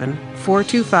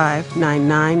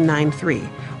 877-425-9993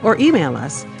 or email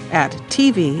us at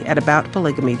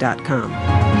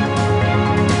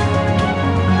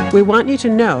tv@aboutpolygamy.com. We want you to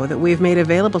know that we've made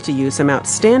available to you some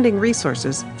outstanding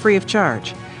resources free of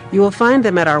charge. You will find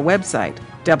them at our website,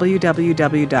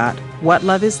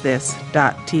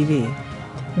 www.whatloveisthis.tv.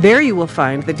 There you will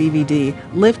find the DVD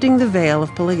Lifting the Veil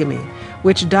of Polygamy,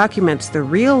 which documents the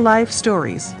real-life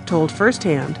stories told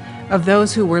firsthand of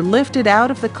those who were lifted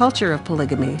out of the culture of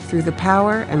polygamy through the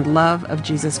power and love of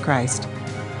Jesus Christ.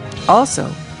 Also,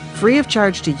 free of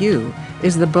charge to you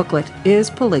is the booklet Is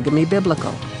Polygamy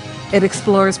Biblical? It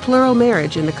explores plural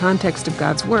marriage in the context of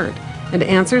God's Word and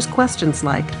answers questions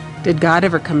like, did God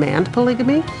ever command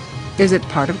polygamy? Is it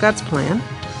part of God's plan?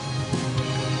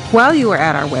 While you are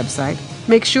at our website,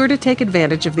 make sure to take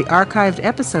advantage of the archived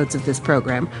episodes of this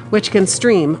program, which can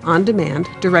stream on demand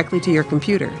directly to your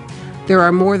computer. There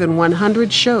are more than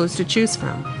 100 shows to choose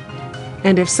from.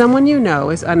 And if someone you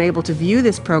know is unable to view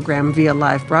this program via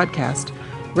live broadcast,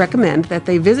 recommend that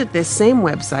they visit this same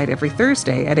website every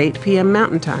Thursday at 8 p.m.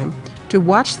 Mountain Time to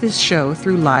watch this show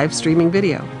through live streaming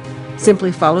video.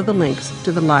 Simply follow the links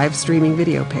to the live streaming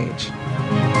video page.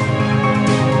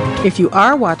 If you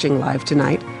are watching live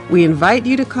tonight, we invite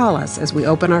you to call us as we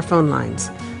open our phone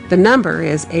lines. The number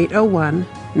is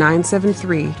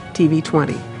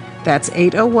 801-973-TV20. That's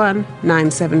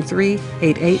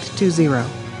 801-973-8820.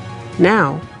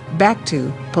 Now, back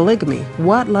to Polygamy,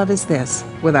 What Love Is This?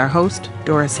 With our host,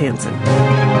 Doris Hanson.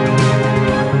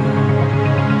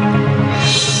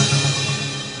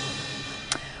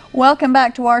 Welcome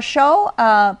back to our show,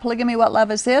 Polygamy, What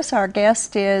Love Is This? Our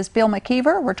guest is Bill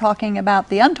McKeever. We're talking about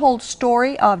the untold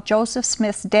story of Joseph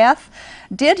Smith's death.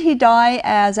 Did he die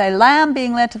as a lamb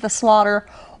being led to the slaughter,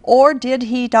 or did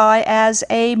he die as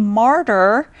a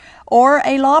martyr or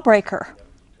a lawbreaker?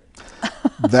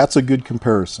 That's a good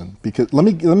comparison, because let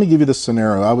me give you this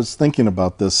scenario. I was thinking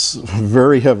about this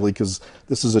very heavily because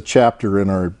this is a chapter in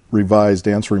our revised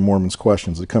Answering Mormons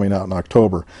Questions that's coming out in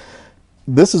October.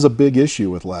 This is a big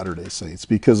issue with Latter-day Saints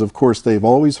because, of course, they've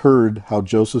always heard how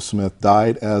Joseph Smith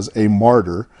died as a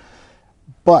martyr,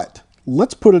 but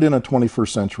let's put it in a 21st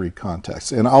century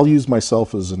context, and I'll use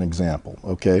myself as an example,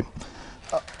 okay?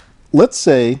 Let's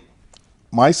say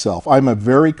myself, I'm a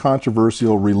very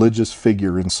controversial religious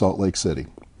figure in Salt Lake City,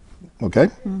 okay?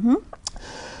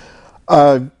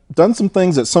 I've done some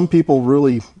things that some people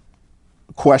really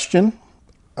question.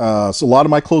 So a lot of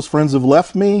my close friends have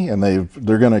left me, and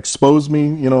they're going to expose me,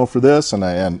 you know, for this,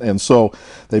 and so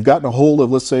they've gotten a hold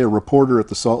of, let's say, a reporter at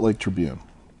the Salt Lake Tribune,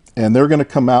 and they're going to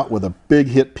come out with a big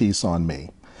hit piece on me.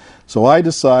 So I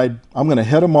decide I'm going to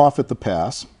head them off at the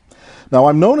pass. Now,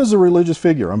 I'm known as a religious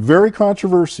figure. I'm very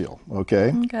controversial,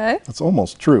 okay? Okay. That's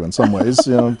almost true in some ways.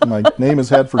 You know, my name is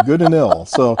had for good and ill,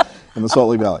 so in the Salt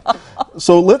Lake Valley.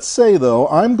 So let's say, though,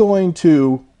 I'm going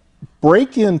to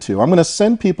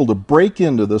send people to break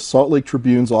into the Salt Lake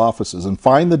Tribune's offices and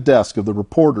find the desk of the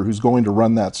reporter who's going to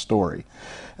run that story.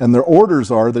 And their orders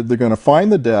are that they're going to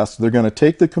find the desk, they're going to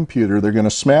take the computer, they're going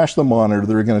to smash the monitor,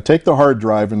 they're going to take the hard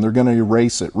drive, and they're going to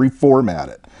erase it, reformat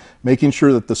it, making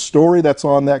sure that the story that's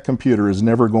on that computer is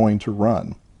never going to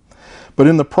run. But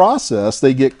in the process,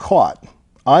 they get caught.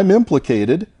 I'm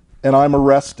implicated, and I'm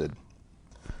arrested.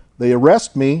 They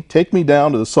arrest me, take me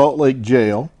down to the Salt Lake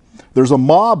jail. There's a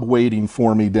mob waiting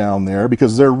for me down there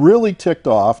because they're really ticked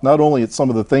off, not only at some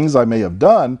of the things I may have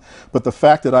done, but the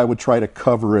fact that I would try to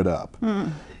cover it up.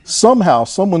 Somehow,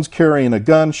 someone's carrying a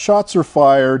gun, shots are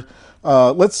fired.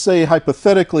 Let's say,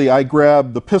 hypothetically, I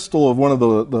grab the pistol of one of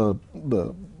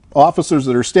the officers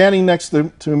that are standing next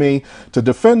to me to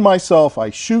defend myself. I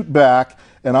shoot back,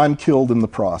 and I'm killed in the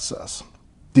process.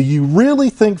 Do you really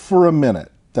think for a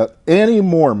minute that any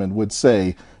Mormon would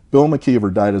say Bill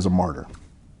McKeever died as a martyr?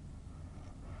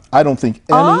 I don't think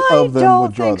any of them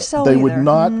would draw that. So they either. would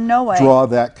not draw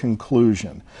that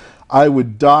conclusion. I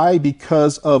would die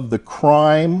because of the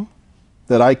crime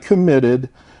that I committed,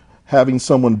 having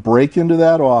someone break into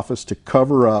that office to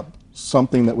cover up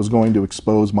something that was going to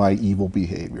expose my evil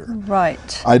behavior.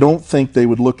 Right. I don't think they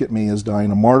would look at me as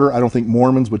dying a martyr. I don't think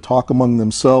Mormons would talk among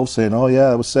themselves saying, oh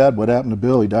yeah, it was sad what happened to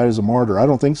Bill, he died as a martyr. I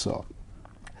don't think so.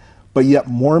 But yet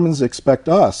Mormons expect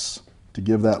us to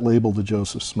give that label to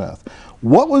Joseph Smith.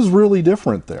 What was really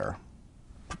different there?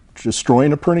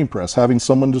 Destroying a printing press, having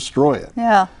someone destroy it.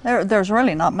 Yeah, there's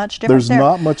really not much difference There's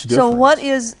not much difference. So what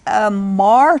is a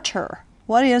martyr?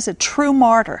 What is a true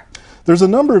martyr? There's a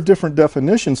number of different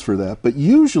definitions for that, but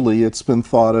usually it's been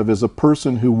thought of as a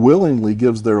person who willingly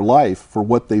gives their life for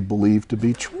what they believe to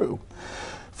be true.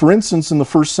 For instance, in the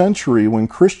first century, when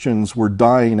Christians were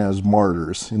dying as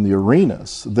martyrs in the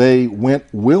arenas, they went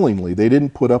willingly. They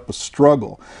didn't put up a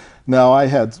struggle. Now, I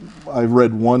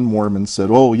read one Mormon said,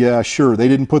 oh yeah, sure, they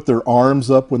didn't put their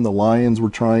arms up when the lions were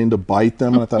trying to bite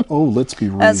them. And I thought, oh, let's be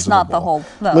reasonable. That's not the whole...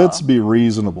 No. Let's be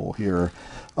reasonable here.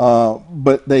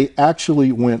 But they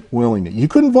actually went willingly. You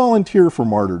couldn't volunteer for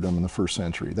martyrdom in the first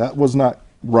century. That was not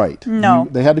right. No.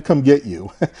 They had to come get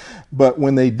you. But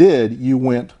when they did, you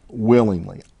went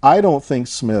willingly. I don't think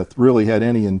Smith really had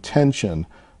any intention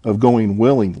of going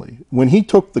willingly. When he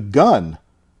took the gun,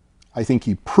 I think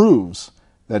he proves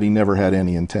that he never had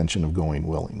any intention of going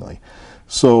willingly.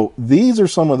 So these are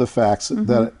some of the facts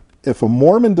that if a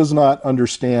Mormon does not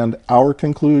understand our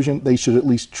conclusion, they should at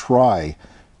least try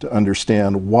to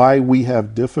understand why we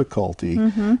have difficulty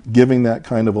giving that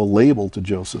kind of a label to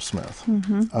Joseph Smith.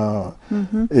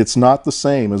 It's not the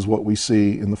same as what we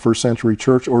see in the first century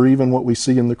church or even what we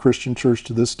see in the Christian church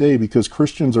to this day, because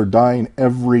Christians are dying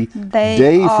every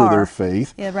day for their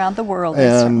faith. Around the world, they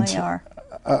certainly are.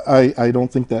 I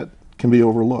don't think that can be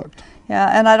overlooked.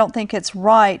 Yeah, and I don't think it's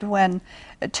right when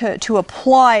to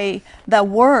apply the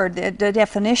word, the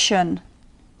definition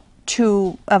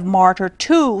of martyr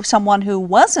to someone who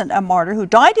wasn't a martyr, who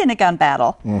died in a gun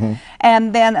battle,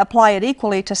 and then apply it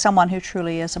equally to someone who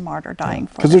truly is a martyr dying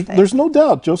for their faith. Because there's no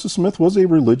doubt Joseph Smith was a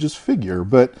religious figure,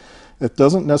 but it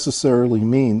doesn't necessarily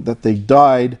mean that they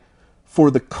died for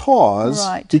the cause.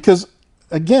 Right. Because,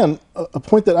 again, a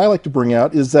point that I like to bring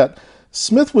out is that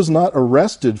Smith was not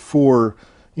arrested for,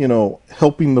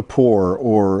 helping the poor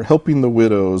or helping the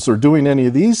widows or doing any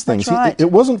of these things. That's right.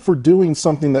 It wasn't for doing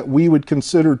something that we would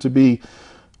consider to be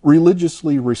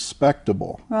religiously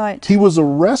respectable. Right. He was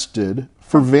arrested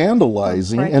for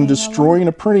vandalizing and destroying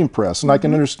a printing press. And I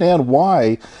can understand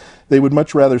why they would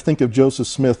much rather think of Joseph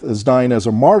Smith as dying as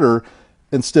a martyr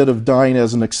instead of dying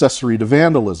as an accessory to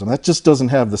vandalism. That just doesn't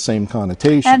have the same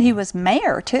connotation. And he was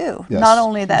mayor too. Yes. Not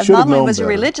only that, Should not have only known was he a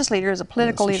better. religious leader, he was a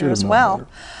political Yes, he leader should as have known well. better.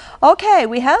 Okay,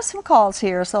 we have some calls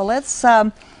here, so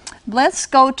let's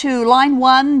go to line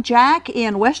 1. Jack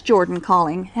in West Jordan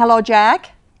calling. Hello,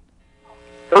 Jack.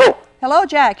 Hello. Hello,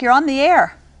 Jack. You're on the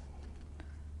air.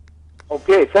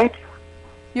 Okay, thank you.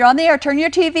 You're on the air. Turn your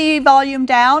TV volume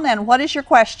down, and what is your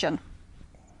question?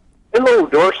 Hello,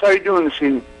 Doris. How are you doing this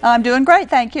evening? I'm doing great,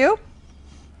 thank you.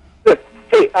 Good.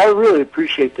 Hey, I really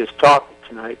appreciate this topic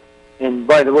tonight. And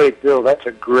by the way, Bill, that's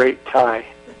a great tie.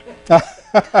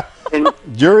 And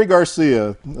Jerry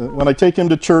Garcia, when I take him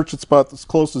to church, it's about as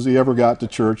close as he ever got to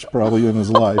church, probably in his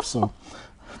life. So,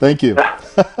 thank you.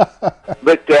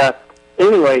 but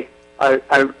anyway,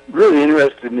 I'm really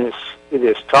interested in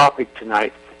this topic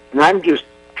tonight, and I'm just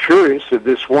curious of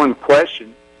this one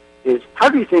question: is how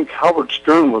do you think Howard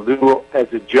Stern will do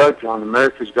as a judge on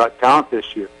America's Got Talent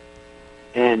this year?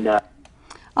 And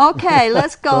Okay,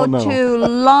 let's go Oh, no. to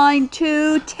line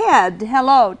 2. Ted.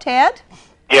 Hello, Ted.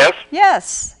 Yes.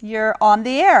 Yes, you're on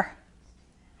the air.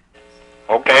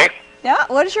 Okay. Yeah,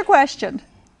 what is your question?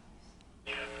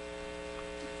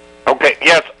 Okay.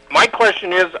 Yes. My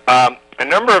question is, a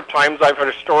number of times I've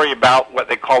heard a story about what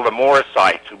they call the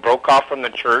Morrisites, who broke off from the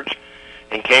church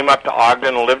and came up to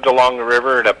Ogden and lived along the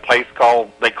river at a place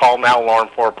they call now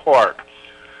Lornfor Park.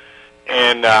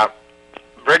 And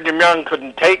Brigham Young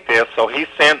couldn't take this, so he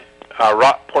sent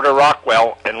Porter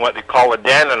Rockwell and what they call the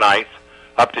Danonites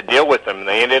up to deal with them.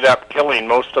 They ended up killing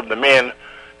most of the men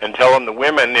and telling the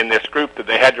women in this group that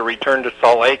they had to return to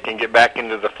Salt Lake and get back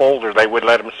into the fold or they would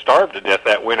let them starve to death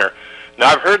that winter. Now,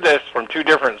 I've heard this from two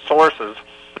different sources,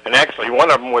 and actually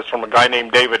one of them was from a guy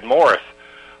named David Morris.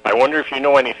 I wonder if you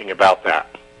know anything about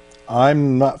that.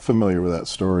 I'm not familiar with that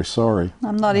story. Sorry.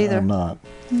 I'm not either. I'm not.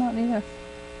 I'm not either.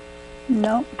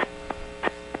 No.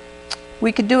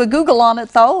 We could do a Google on it,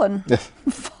 though, and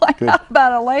find Good. out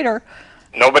about it later.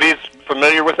 Nobody's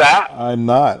familiar with that? I'm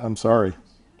not. I'm sorry.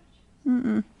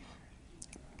 When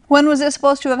was this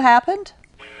supposed to have happened?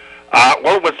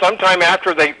 Well, it was sometime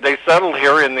after they settled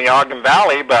here in the Ogden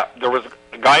Valley, but there was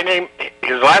a guy named,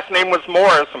 his last name was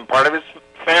Morris, and part of his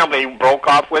family broke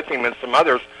off with him and some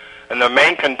others, and the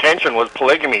main contention was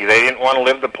polygamy. They didn't want to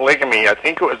live the polygamy. I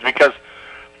think it was because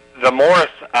the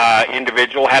Morris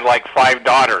individual had like 5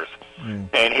 daughters,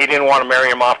 and he didn't want to marry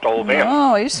them off to old men.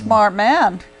 Oh, he's a smart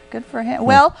man. Good for him.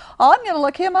 Well, I'm going to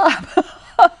look him up.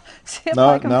 See if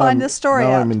I can find this story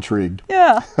now out. I'm intrigued.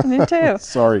 Yeah, me too.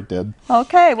 Sorry, Ted.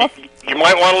 Okay, well, You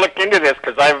might want to look into this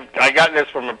because I got this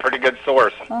from a pretty good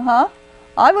source.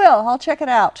 I will. I'll check it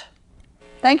out.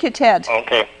 Thank you, Ted.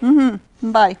 Okay.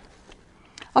 Bye.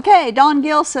 Okay, Don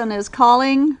Gilson is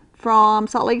calling from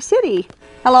Salt Lake City.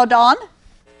 Hello, Don.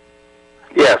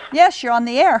 yes, Yes, you're on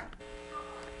the air.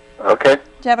 okay. Do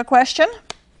you have a question?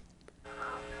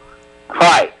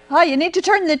 Hi, Hi, you need to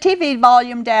turn the TV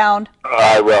volume down.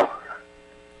 I will.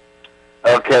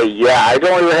 Okay, yeah, I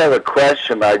don't really have a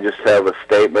question. I just have a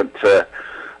statement.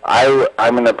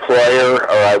 I'm an employer, or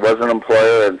I was an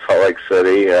employer in Salt Lake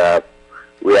City.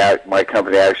 My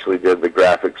company actually did the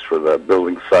graphics for the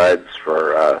building sides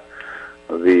for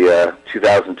the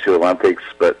 2002 Olympics.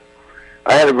 But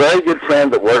I had a very good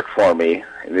friend that worked for me,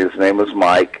 and his name was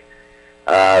Mike.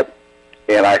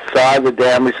 And I saw the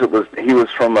damage that he was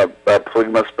from a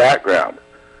polygamous background.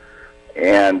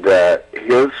 And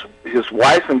his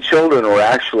wife and children were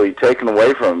actually taken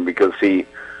away from him because he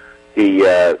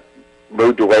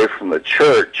moved away from the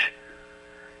church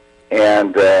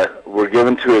and were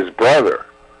given to his brother.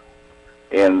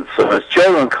 And so his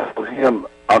children called him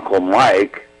Uncle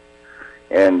Mike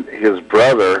and his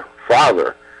brother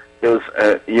Father. It was,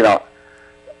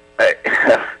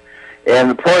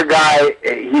 and the poor guy,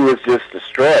 he was just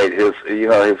destroyed.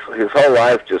 His whole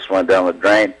life just went down the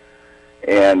drain.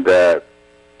 And,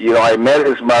 I met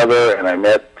his mother and I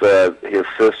met his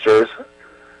sisters.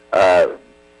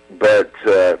 But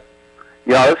this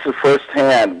is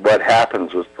firsthand what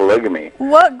happens with polygamy.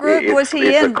 What group was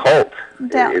he in? It's a cult.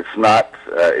 Da- It's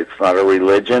not a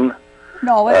religion.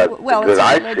 No, it's that a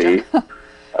I religion. see.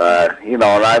 And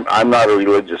I'm not a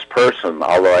religious person,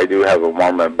 although I do have a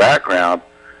Mormon background.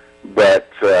 But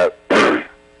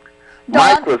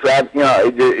Mike was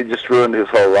it just ruined his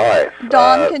whole life.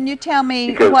 Don, can you tell me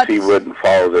because what he wouldn't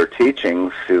follow their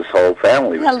teachings, his whole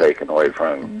family was taken away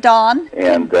from him. Don?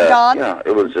 And Don?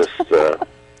 it was just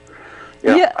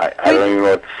Yeah, I don't even know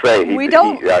what to say.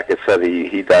 He, like I said,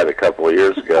 he died a couple of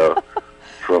years ago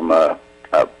from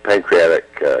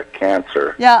pancreatic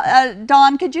cancer. Yeah,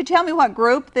 Don, could you tell me what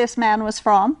group this man was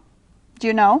from? Do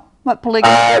you know what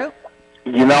polygamy group?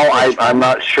 I'm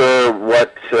not sure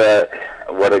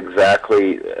what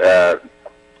exactly.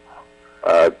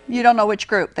 You don't know which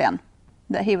group then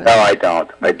that he was. No, I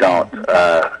don't.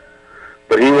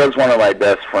 But he was one of my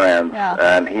best friends,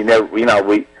 and he never.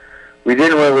 We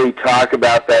didn't really talk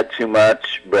about that too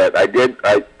much, but I did.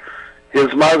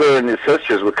 His mother and his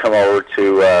sisters would come over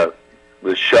to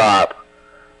the shop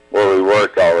where we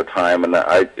worked all the time, and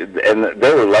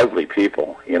they were lovely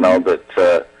people,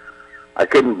 but I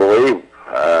couldn't believe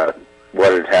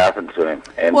what had happened to him.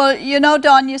 And well,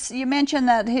 Don, you mentioned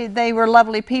that they were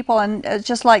lovely people, and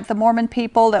just like the Mormon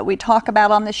people that we talk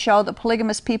about on this show, the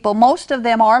polygamous people, most of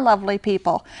them are lovely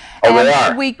people. Oh, and they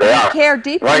are. We are. care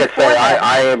deeply like for I say, them.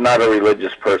 I am not a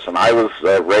religious person. I was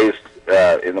raised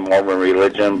in the Mormon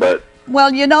religion, but...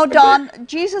 Well, Don,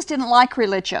 Jesus didn't like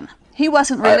religion. He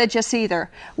wasn't religious either.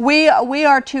 We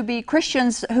are to be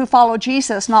Christians who follow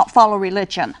Jesus, not follow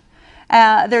religion.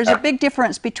 There's a big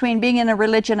difference between being in a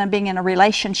religion and being in a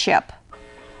relationship.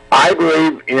 I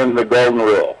believe in the golden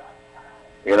rule.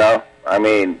 Well,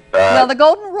 the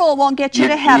golden rule won't get you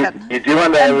to heaven. You do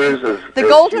unto others as the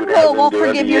golden you would rule have won't them do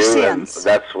forgive unto your you, sins. and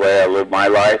that's the way I live my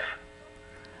life.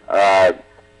 I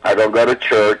don't go to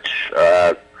church,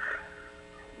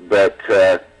 but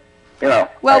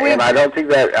and I don't think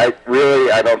that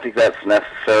I don't think that's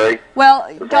necessary. Well,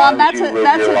 Don, that's your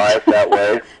life that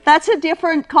way. That's a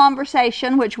different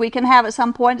conversation, which we can have at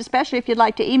some point, especially if you'd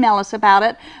like to email us about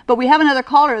it. But we have another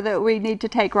caller that we need to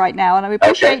take right now, and I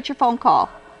appreciate your phone call.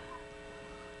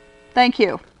 Thank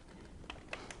you.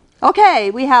 Okay,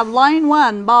 we have line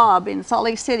 1, Bob in Salt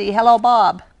Lake City. Hello,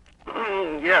 Bob.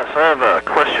 Yes, I have a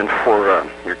question for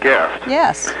your guest.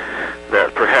 Yes.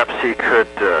 That perhaps he could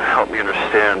help me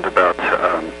understand about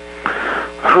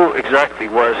who exactly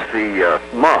was the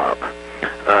mob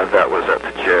that was at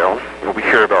the jail. We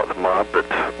hear about the mob, but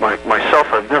myself,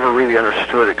 I've never really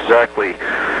understood exactly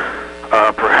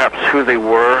perhaps who they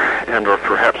were and or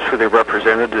perhaps who they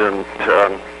represented, and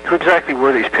who exactly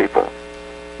were these people?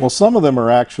 Well, some of them are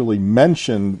actually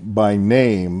mentioned by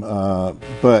name,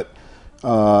 but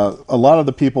a lot of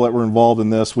the people that were involved in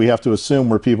this, we have to assume,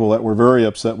 were people that were very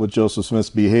upset with Joseph Smith's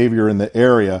behavior in the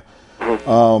area.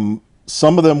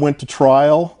 Some of them went to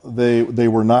trial. They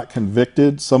were not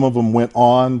convicted. Some of them went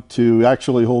on to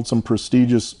actually hold some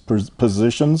prestigious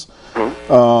positions.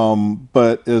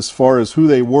 But as far as who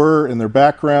they were and their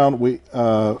background,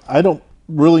 I don't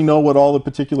really know what all the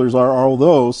particulars are,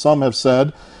 although some have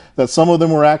said that some of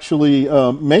them were actually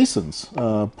Masons,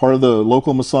 part of the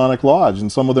local Masonic Lodge,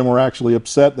 and some of them were actually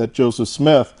upset that Joseph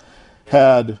Smith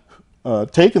had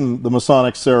taken the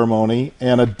Masonic ceremony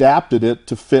and adapted it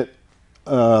to fit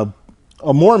a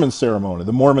Mormon ceremony,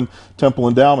 the Mormon Temple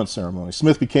Endowment Ceremony.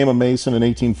 Smith became a Mason in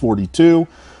 1842.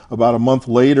 About a month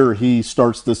later, he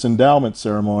starts this endowment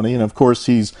ceremony, and of course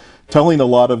he's telling a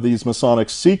lot of these Masonic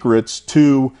secrets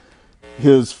to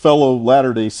his fellow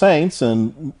Latter-day Saints,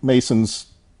 and Masons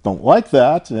don't like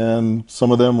that, and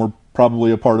some of them were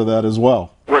probably a part of that as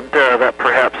well. Would that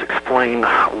perhaps explain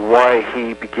why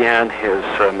he began his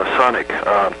Masonic...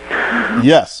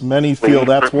 Yes, many feel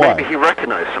that's why. Maybe he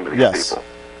recognized some of these people.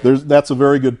 That's a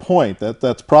very good point.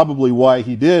 That's probably why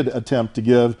he did attempt to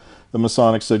give the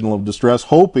Masonic signal of distress,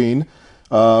 hoping,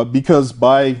 because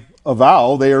by a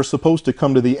vow, they are supposed to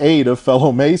come to the aid of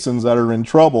fellow Masons that are in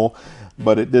trouble,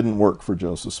 but it didn't work for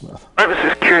Joseph Smith. I was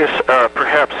just curious,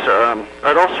 perhaps,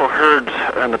 I'd also heard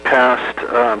in the past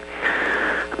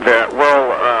that,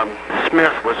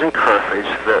 Smith was in Carthage,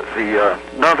 that the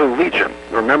Nauvoo Legion,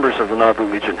 or members of the Nauvoo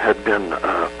Legion, had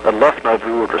left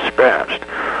Nauvoo or dispatched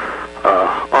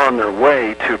on their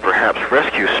way to perhaps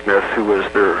rescue Smith, who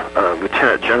was their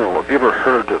lieutenant general. Have you ever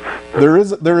heard of...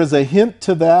 There is a hint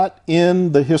to that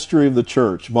in the History of the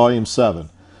Church, Volume 7.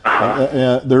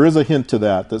 There is a hint to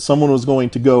that someone was going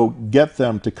to go get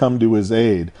them to come to his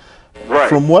aid. Right.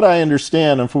 From what I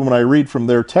understand and from what I read from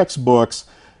their textbooks,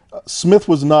 Smith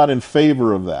was not in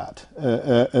favor of that,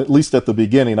 at least at the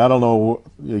beginning. I don't know,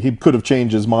 he could have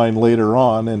changed his mind later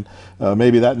on, and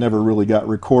maybe that never really got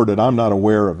recorded. I'm not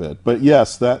aware of it. But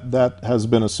yes, that has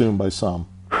been assumed by some.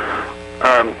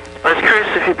 I was curious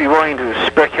if you'd be willing to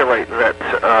speculate that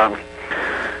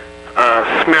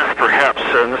Smith perhaps,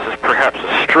 and this is perhaps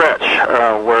a stretch,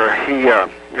 where he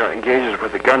engages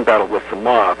with a gun battle with the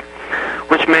mob,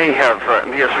 which may have,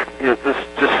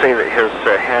 just say that his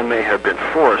hand may have been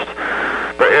forced,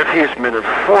 but if he's been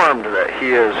informed that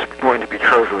he is going to be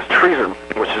charged with treason,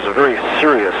 which is a very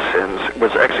serious and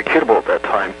was executable at that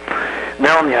time,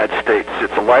 now in the United States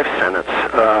it's a life sentence,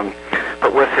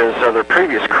 but with his other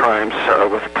previous crimes,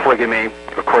 with polygamy,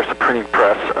 of course the printing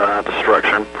press,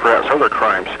 destruction, perhaps other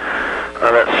crimes,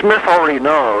 that Smith already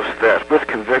knows that with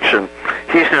conviction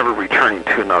he's never returning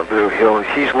to Nauvoo.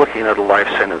 He's looking at a life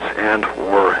sentence and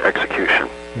or execution.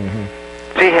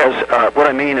 He has, what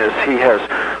I mean is he has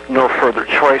no further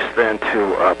choice than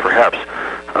to perhaps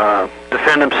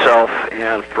defend himself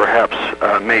and perhaps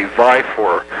may vie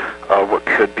for what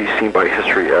could be seen by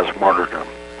history as martyrdom.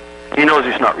 He knows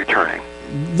he's not returning.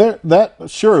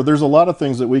 Sure, there's a lot of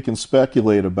things that we can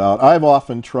speculate about. I've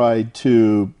often tried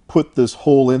to put this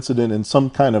whole incident in some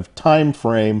kind of time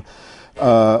frame,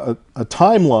 a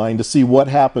timeline to see what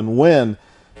happened when.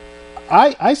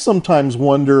 I sometimes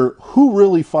wonder who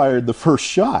really fired the first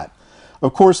shot.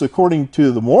 Of course, according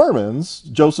to the Mormons,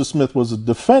 Joseph Smith was a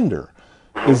defender.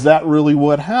 Is that really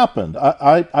what happened?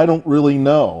 I don't really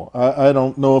know. I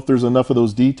don't know if there's enough of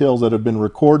those details that have been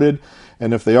recorded,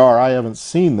 and if they are, I haven't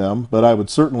seen them, but I would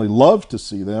certainly love to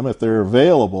see them if they're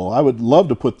available. I would love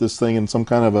to put this thing in some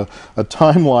kind of a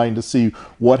timeline to see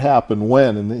what happened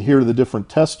when and hear the different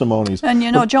testimonies. And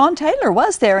you know, John Taylor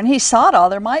was there, and he saw it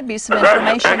all. There might be some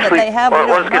information that they have. I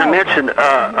was going to mention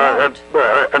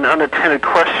an unintended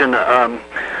question.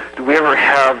 Do we ever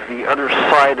have the other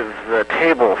side of the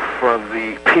table for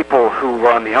the people who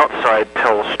on the outside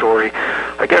tell a story?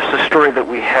 I guess the story that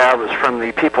we have is from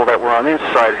the people that were on the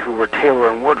inside, who were Taylor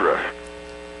and Woodruff.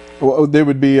 Well, there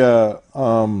would be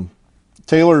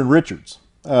Taylor and Richards,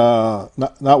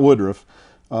 not Woodruff,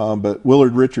 but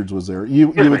Willard Richards was there. You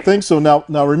would think so.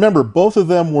 Now remember, both of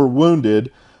them were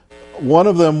wounded. One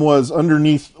of them was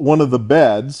underneath one of the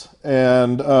beds,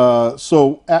 and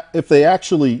so if they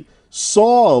actually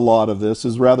saw a lot of this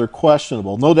is rather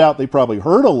questionable. No doubt they probably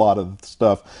heard a lot of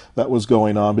stuff that was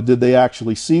going on, but did they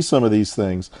actually see some of these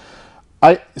things?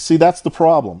 I see, that's the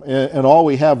problem, and all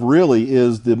we have really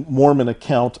is the Mormon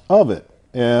account of it.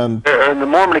 And the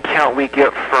Mormon account we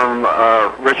get from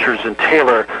Richards and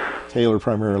Taylor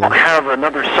primarily. We'll have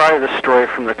another side of the story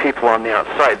from the people on the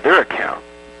outside, their account.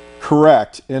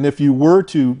 Correct. And if you were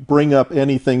to bring up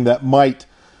anything that might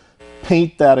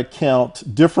paint that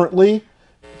account differently,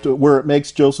 where it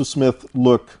makes Joseph Smith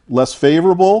look less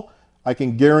favorable, I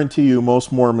can guarantee you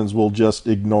most Mormons will just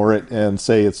ignore it and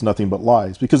say it's nothing but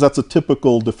lies, because that's a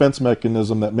typical defense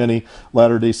mechanism that many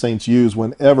Latter-day Saints use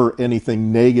whenever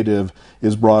anything negative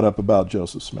is brought up about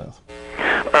Joseph Smith.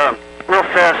 Real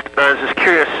fast, I was just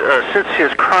curious, since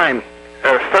his crime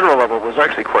at a federal level was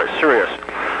actually quite serious,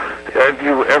 have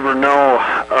you ever know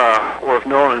or have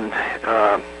known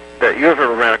that you have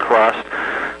ever ran across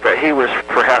that he was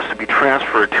perhaps to be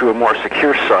transferred to a more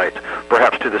secure site,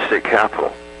 perhaps to the state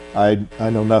capitol? I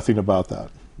know nothing about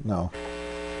that. No.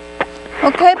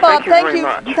 Okay, Bob. Thank you very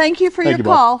much. Thank you for your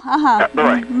Bob. call.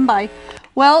 Bye. Bye.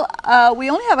 Well, we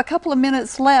only have a couple of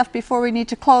minutes left before we need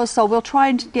to close, so we'll try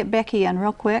and get Becky in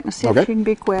real quick and see if she can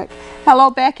be quick. Hello,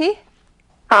 Becky.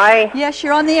 Hi. Yes,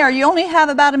 you're on the air. You only have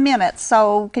about a minute,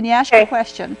 so can you ask your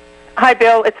question? Hi,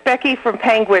 Bill. It's Becky from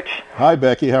Panguitch. Hi,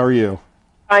 Becky. How are you?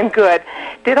 I'm good.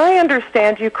 Did I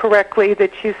understand you correctly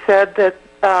that you said that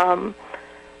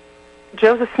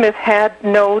Joseph Smith had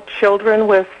no children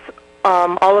with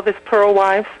all of his plural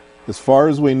wives? As far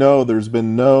as we know, there's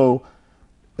been no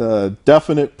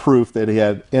definite proof that he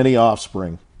had any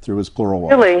offspring through his plural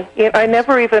wives. Really? I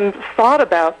never even thought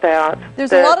about that.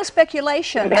 There's a lot of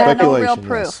speculation and no real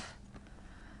proof. Yes.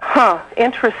 Huh,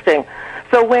 interesting.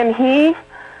 So when he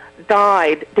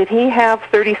died, did he have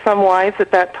 30-some wives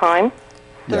at that time?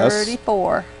 Yes.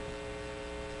 34.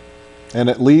 And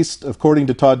at least, according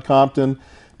to Todd Compton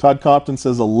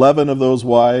says 11 of those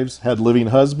wives had living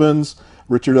husbands.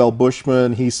 Richard L.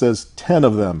 Bushman, he says 10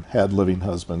 of them had living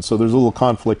husbands. So there's a little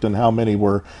conflict in how many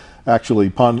were actually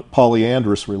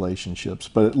polyandrous relationships.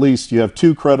 But at least you have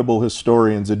two credible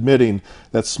historians admitting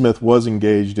that Smith was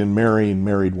engaged in marrying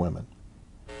married women.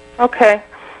 Okay.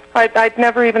 I'd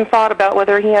never even thought about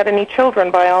whether he had any children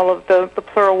by all of the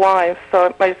plural wives,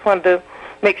 so I just wanted to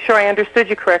make sure I understood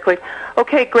you correctly.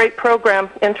 Okay, great program.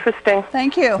 Interesting.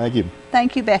 Thank you. Thank you.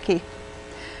 Thank you, Becky.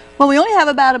 Well, we only have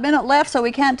about a minute left, so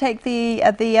we can't take the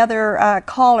other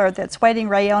caller that's waiting,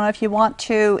 Rayona. If you want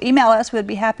to email us, we'd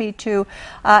be happy to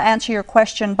answer your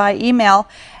question by email.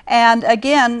 And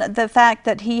again, the fact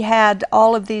that he had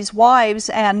all of these wives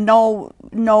and no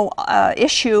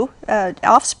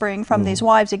offspring from these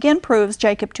wives again proves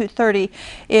Jacob 2:30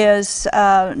 is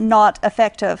not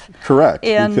effective. Correct,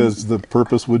 because the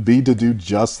purpose would be to do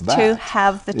just that. To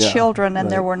have the children, and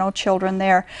there were no children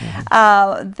there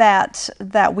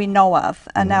that we know of.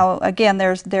 And now, again,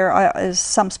 there is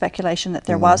some speculation that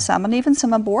there was some, and even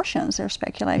some abortions. There's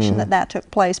speculation that took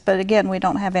place, but again, we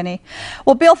don't have any.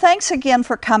 Well, Bill, thanks again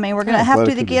for coming. We're going to have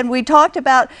to again. We talked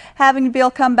about having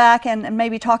Bill come back and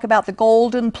maybe talk about the gold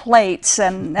golden plates,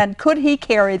 and could he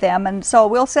carry them? And so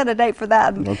we'll set a date for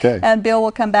that. Okay. And Bill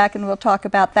will come back and we'll talk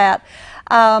about that.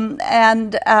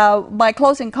 My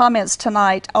closing comments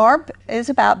tonight is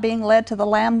about being led to the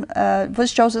lamb.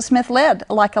 Was Joseph Smith led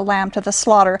like a lamb to the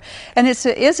slaughter? And it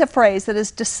is a phrase that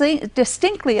is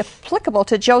distinctly applicable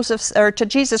to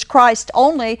Jesus Christ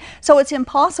only. So it's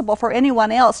impossible for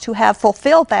anyone else to have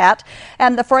fulfilled that.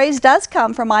 And the phrase does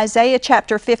come from Isaiah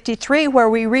chapter 53, where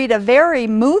we read a very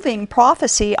moving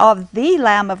prophecy of the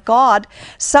Lamb of God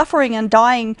suffering and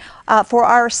dying for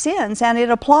our sins, and it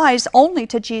applies only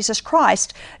to Jesus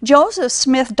Christ. Joseph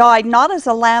Smith died not as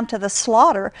a lamb to the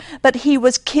slaughter, but he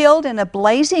was killed in a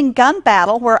blazing gun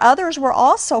battle where others were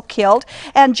also killed,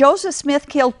 and Joseph Smith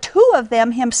killed 2 of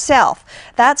them himself.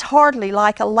 That's hardly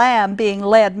like a lamb being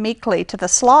led meekly to the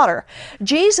slaughter.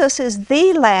 Jesus is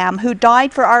the Lamb who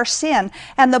died for our sin,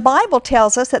 and the Bible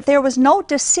tells us that there was no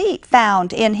deceit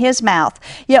found in his mouth.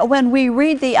 Yet when we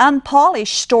read the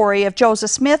unpolished story of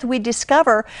Joseph Smith, we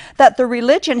discover that the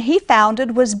religion he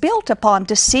founded was built upon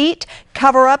deceit,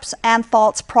 cover-ups, and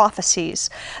false prophecies.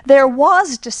 There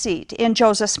was deceit in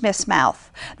Joseph Smith's mouth.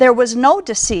 There was no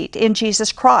deceit in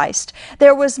Jesus Christ.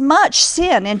 There was much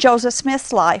sin in Joseph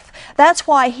Smith's life. That's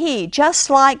why he,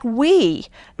 just like we,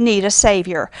 need a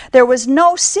Savior. There was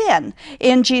no sin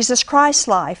in Jesus Christ's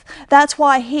life. That's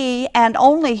why he, and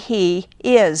only he,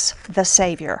 is the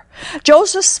Savior.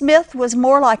 Joseph Smith was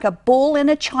more like a bull in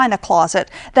a china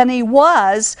closet than he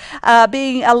was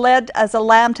being led as a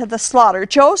lamb to the slaughter.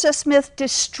 Joseph Smith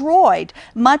destroyed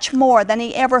much more than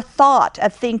he ever thought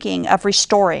of thinking of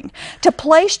restoring. To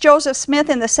place Joseph Smith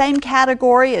in the same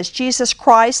category as Jesus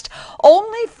Christ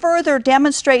only further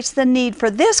demonstrates the need for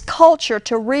this culture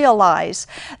to realize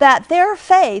that their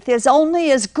faith is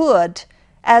only as good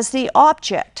as the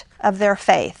object of their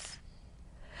faith.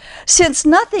 Since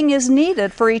nothing is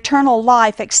needed for eternal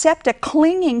life except a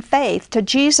clinging faith to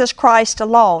Jesus Christ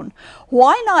alone,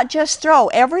 why not just throw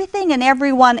everything and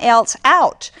everyone else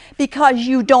out? Because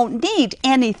you don't need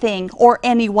anything or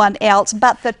anyone else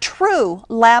but the true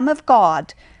Lamb of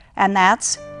God, and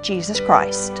that's Jesus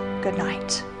Christ. Good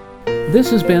night.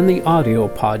 This has been the audio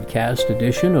podcast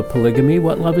edition of Polygamy,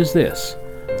 What Love Is This?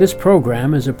 This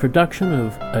program is a production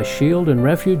of A Shield and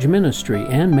Refuge Ministry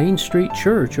and Main Street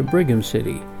Church of Brigham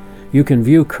City. You can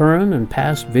view current and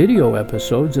past video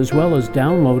episodes as well as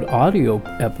download audio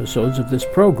episodes of this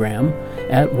program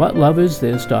at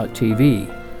whatlovethis.tv.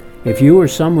 If you or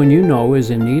someone you know is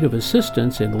in need of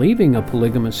assistance in leaving a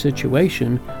polygamous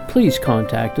situation, please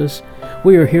contact us.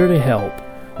 We are here to help.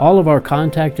 All of our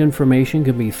contact information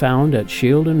can be found at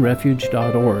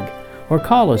shieldandrefuge.org or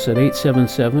call us at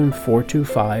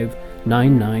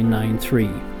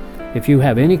 877-425-9993. If you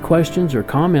have any questions or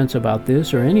comments about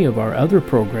this or any of our other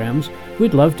programs,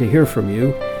 we'd love to hear from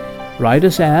you. Write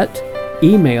us at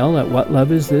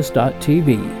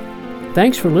email@whatlovethis.tv.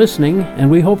 Thanks for listening, and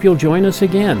we hope you'll join us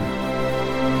again.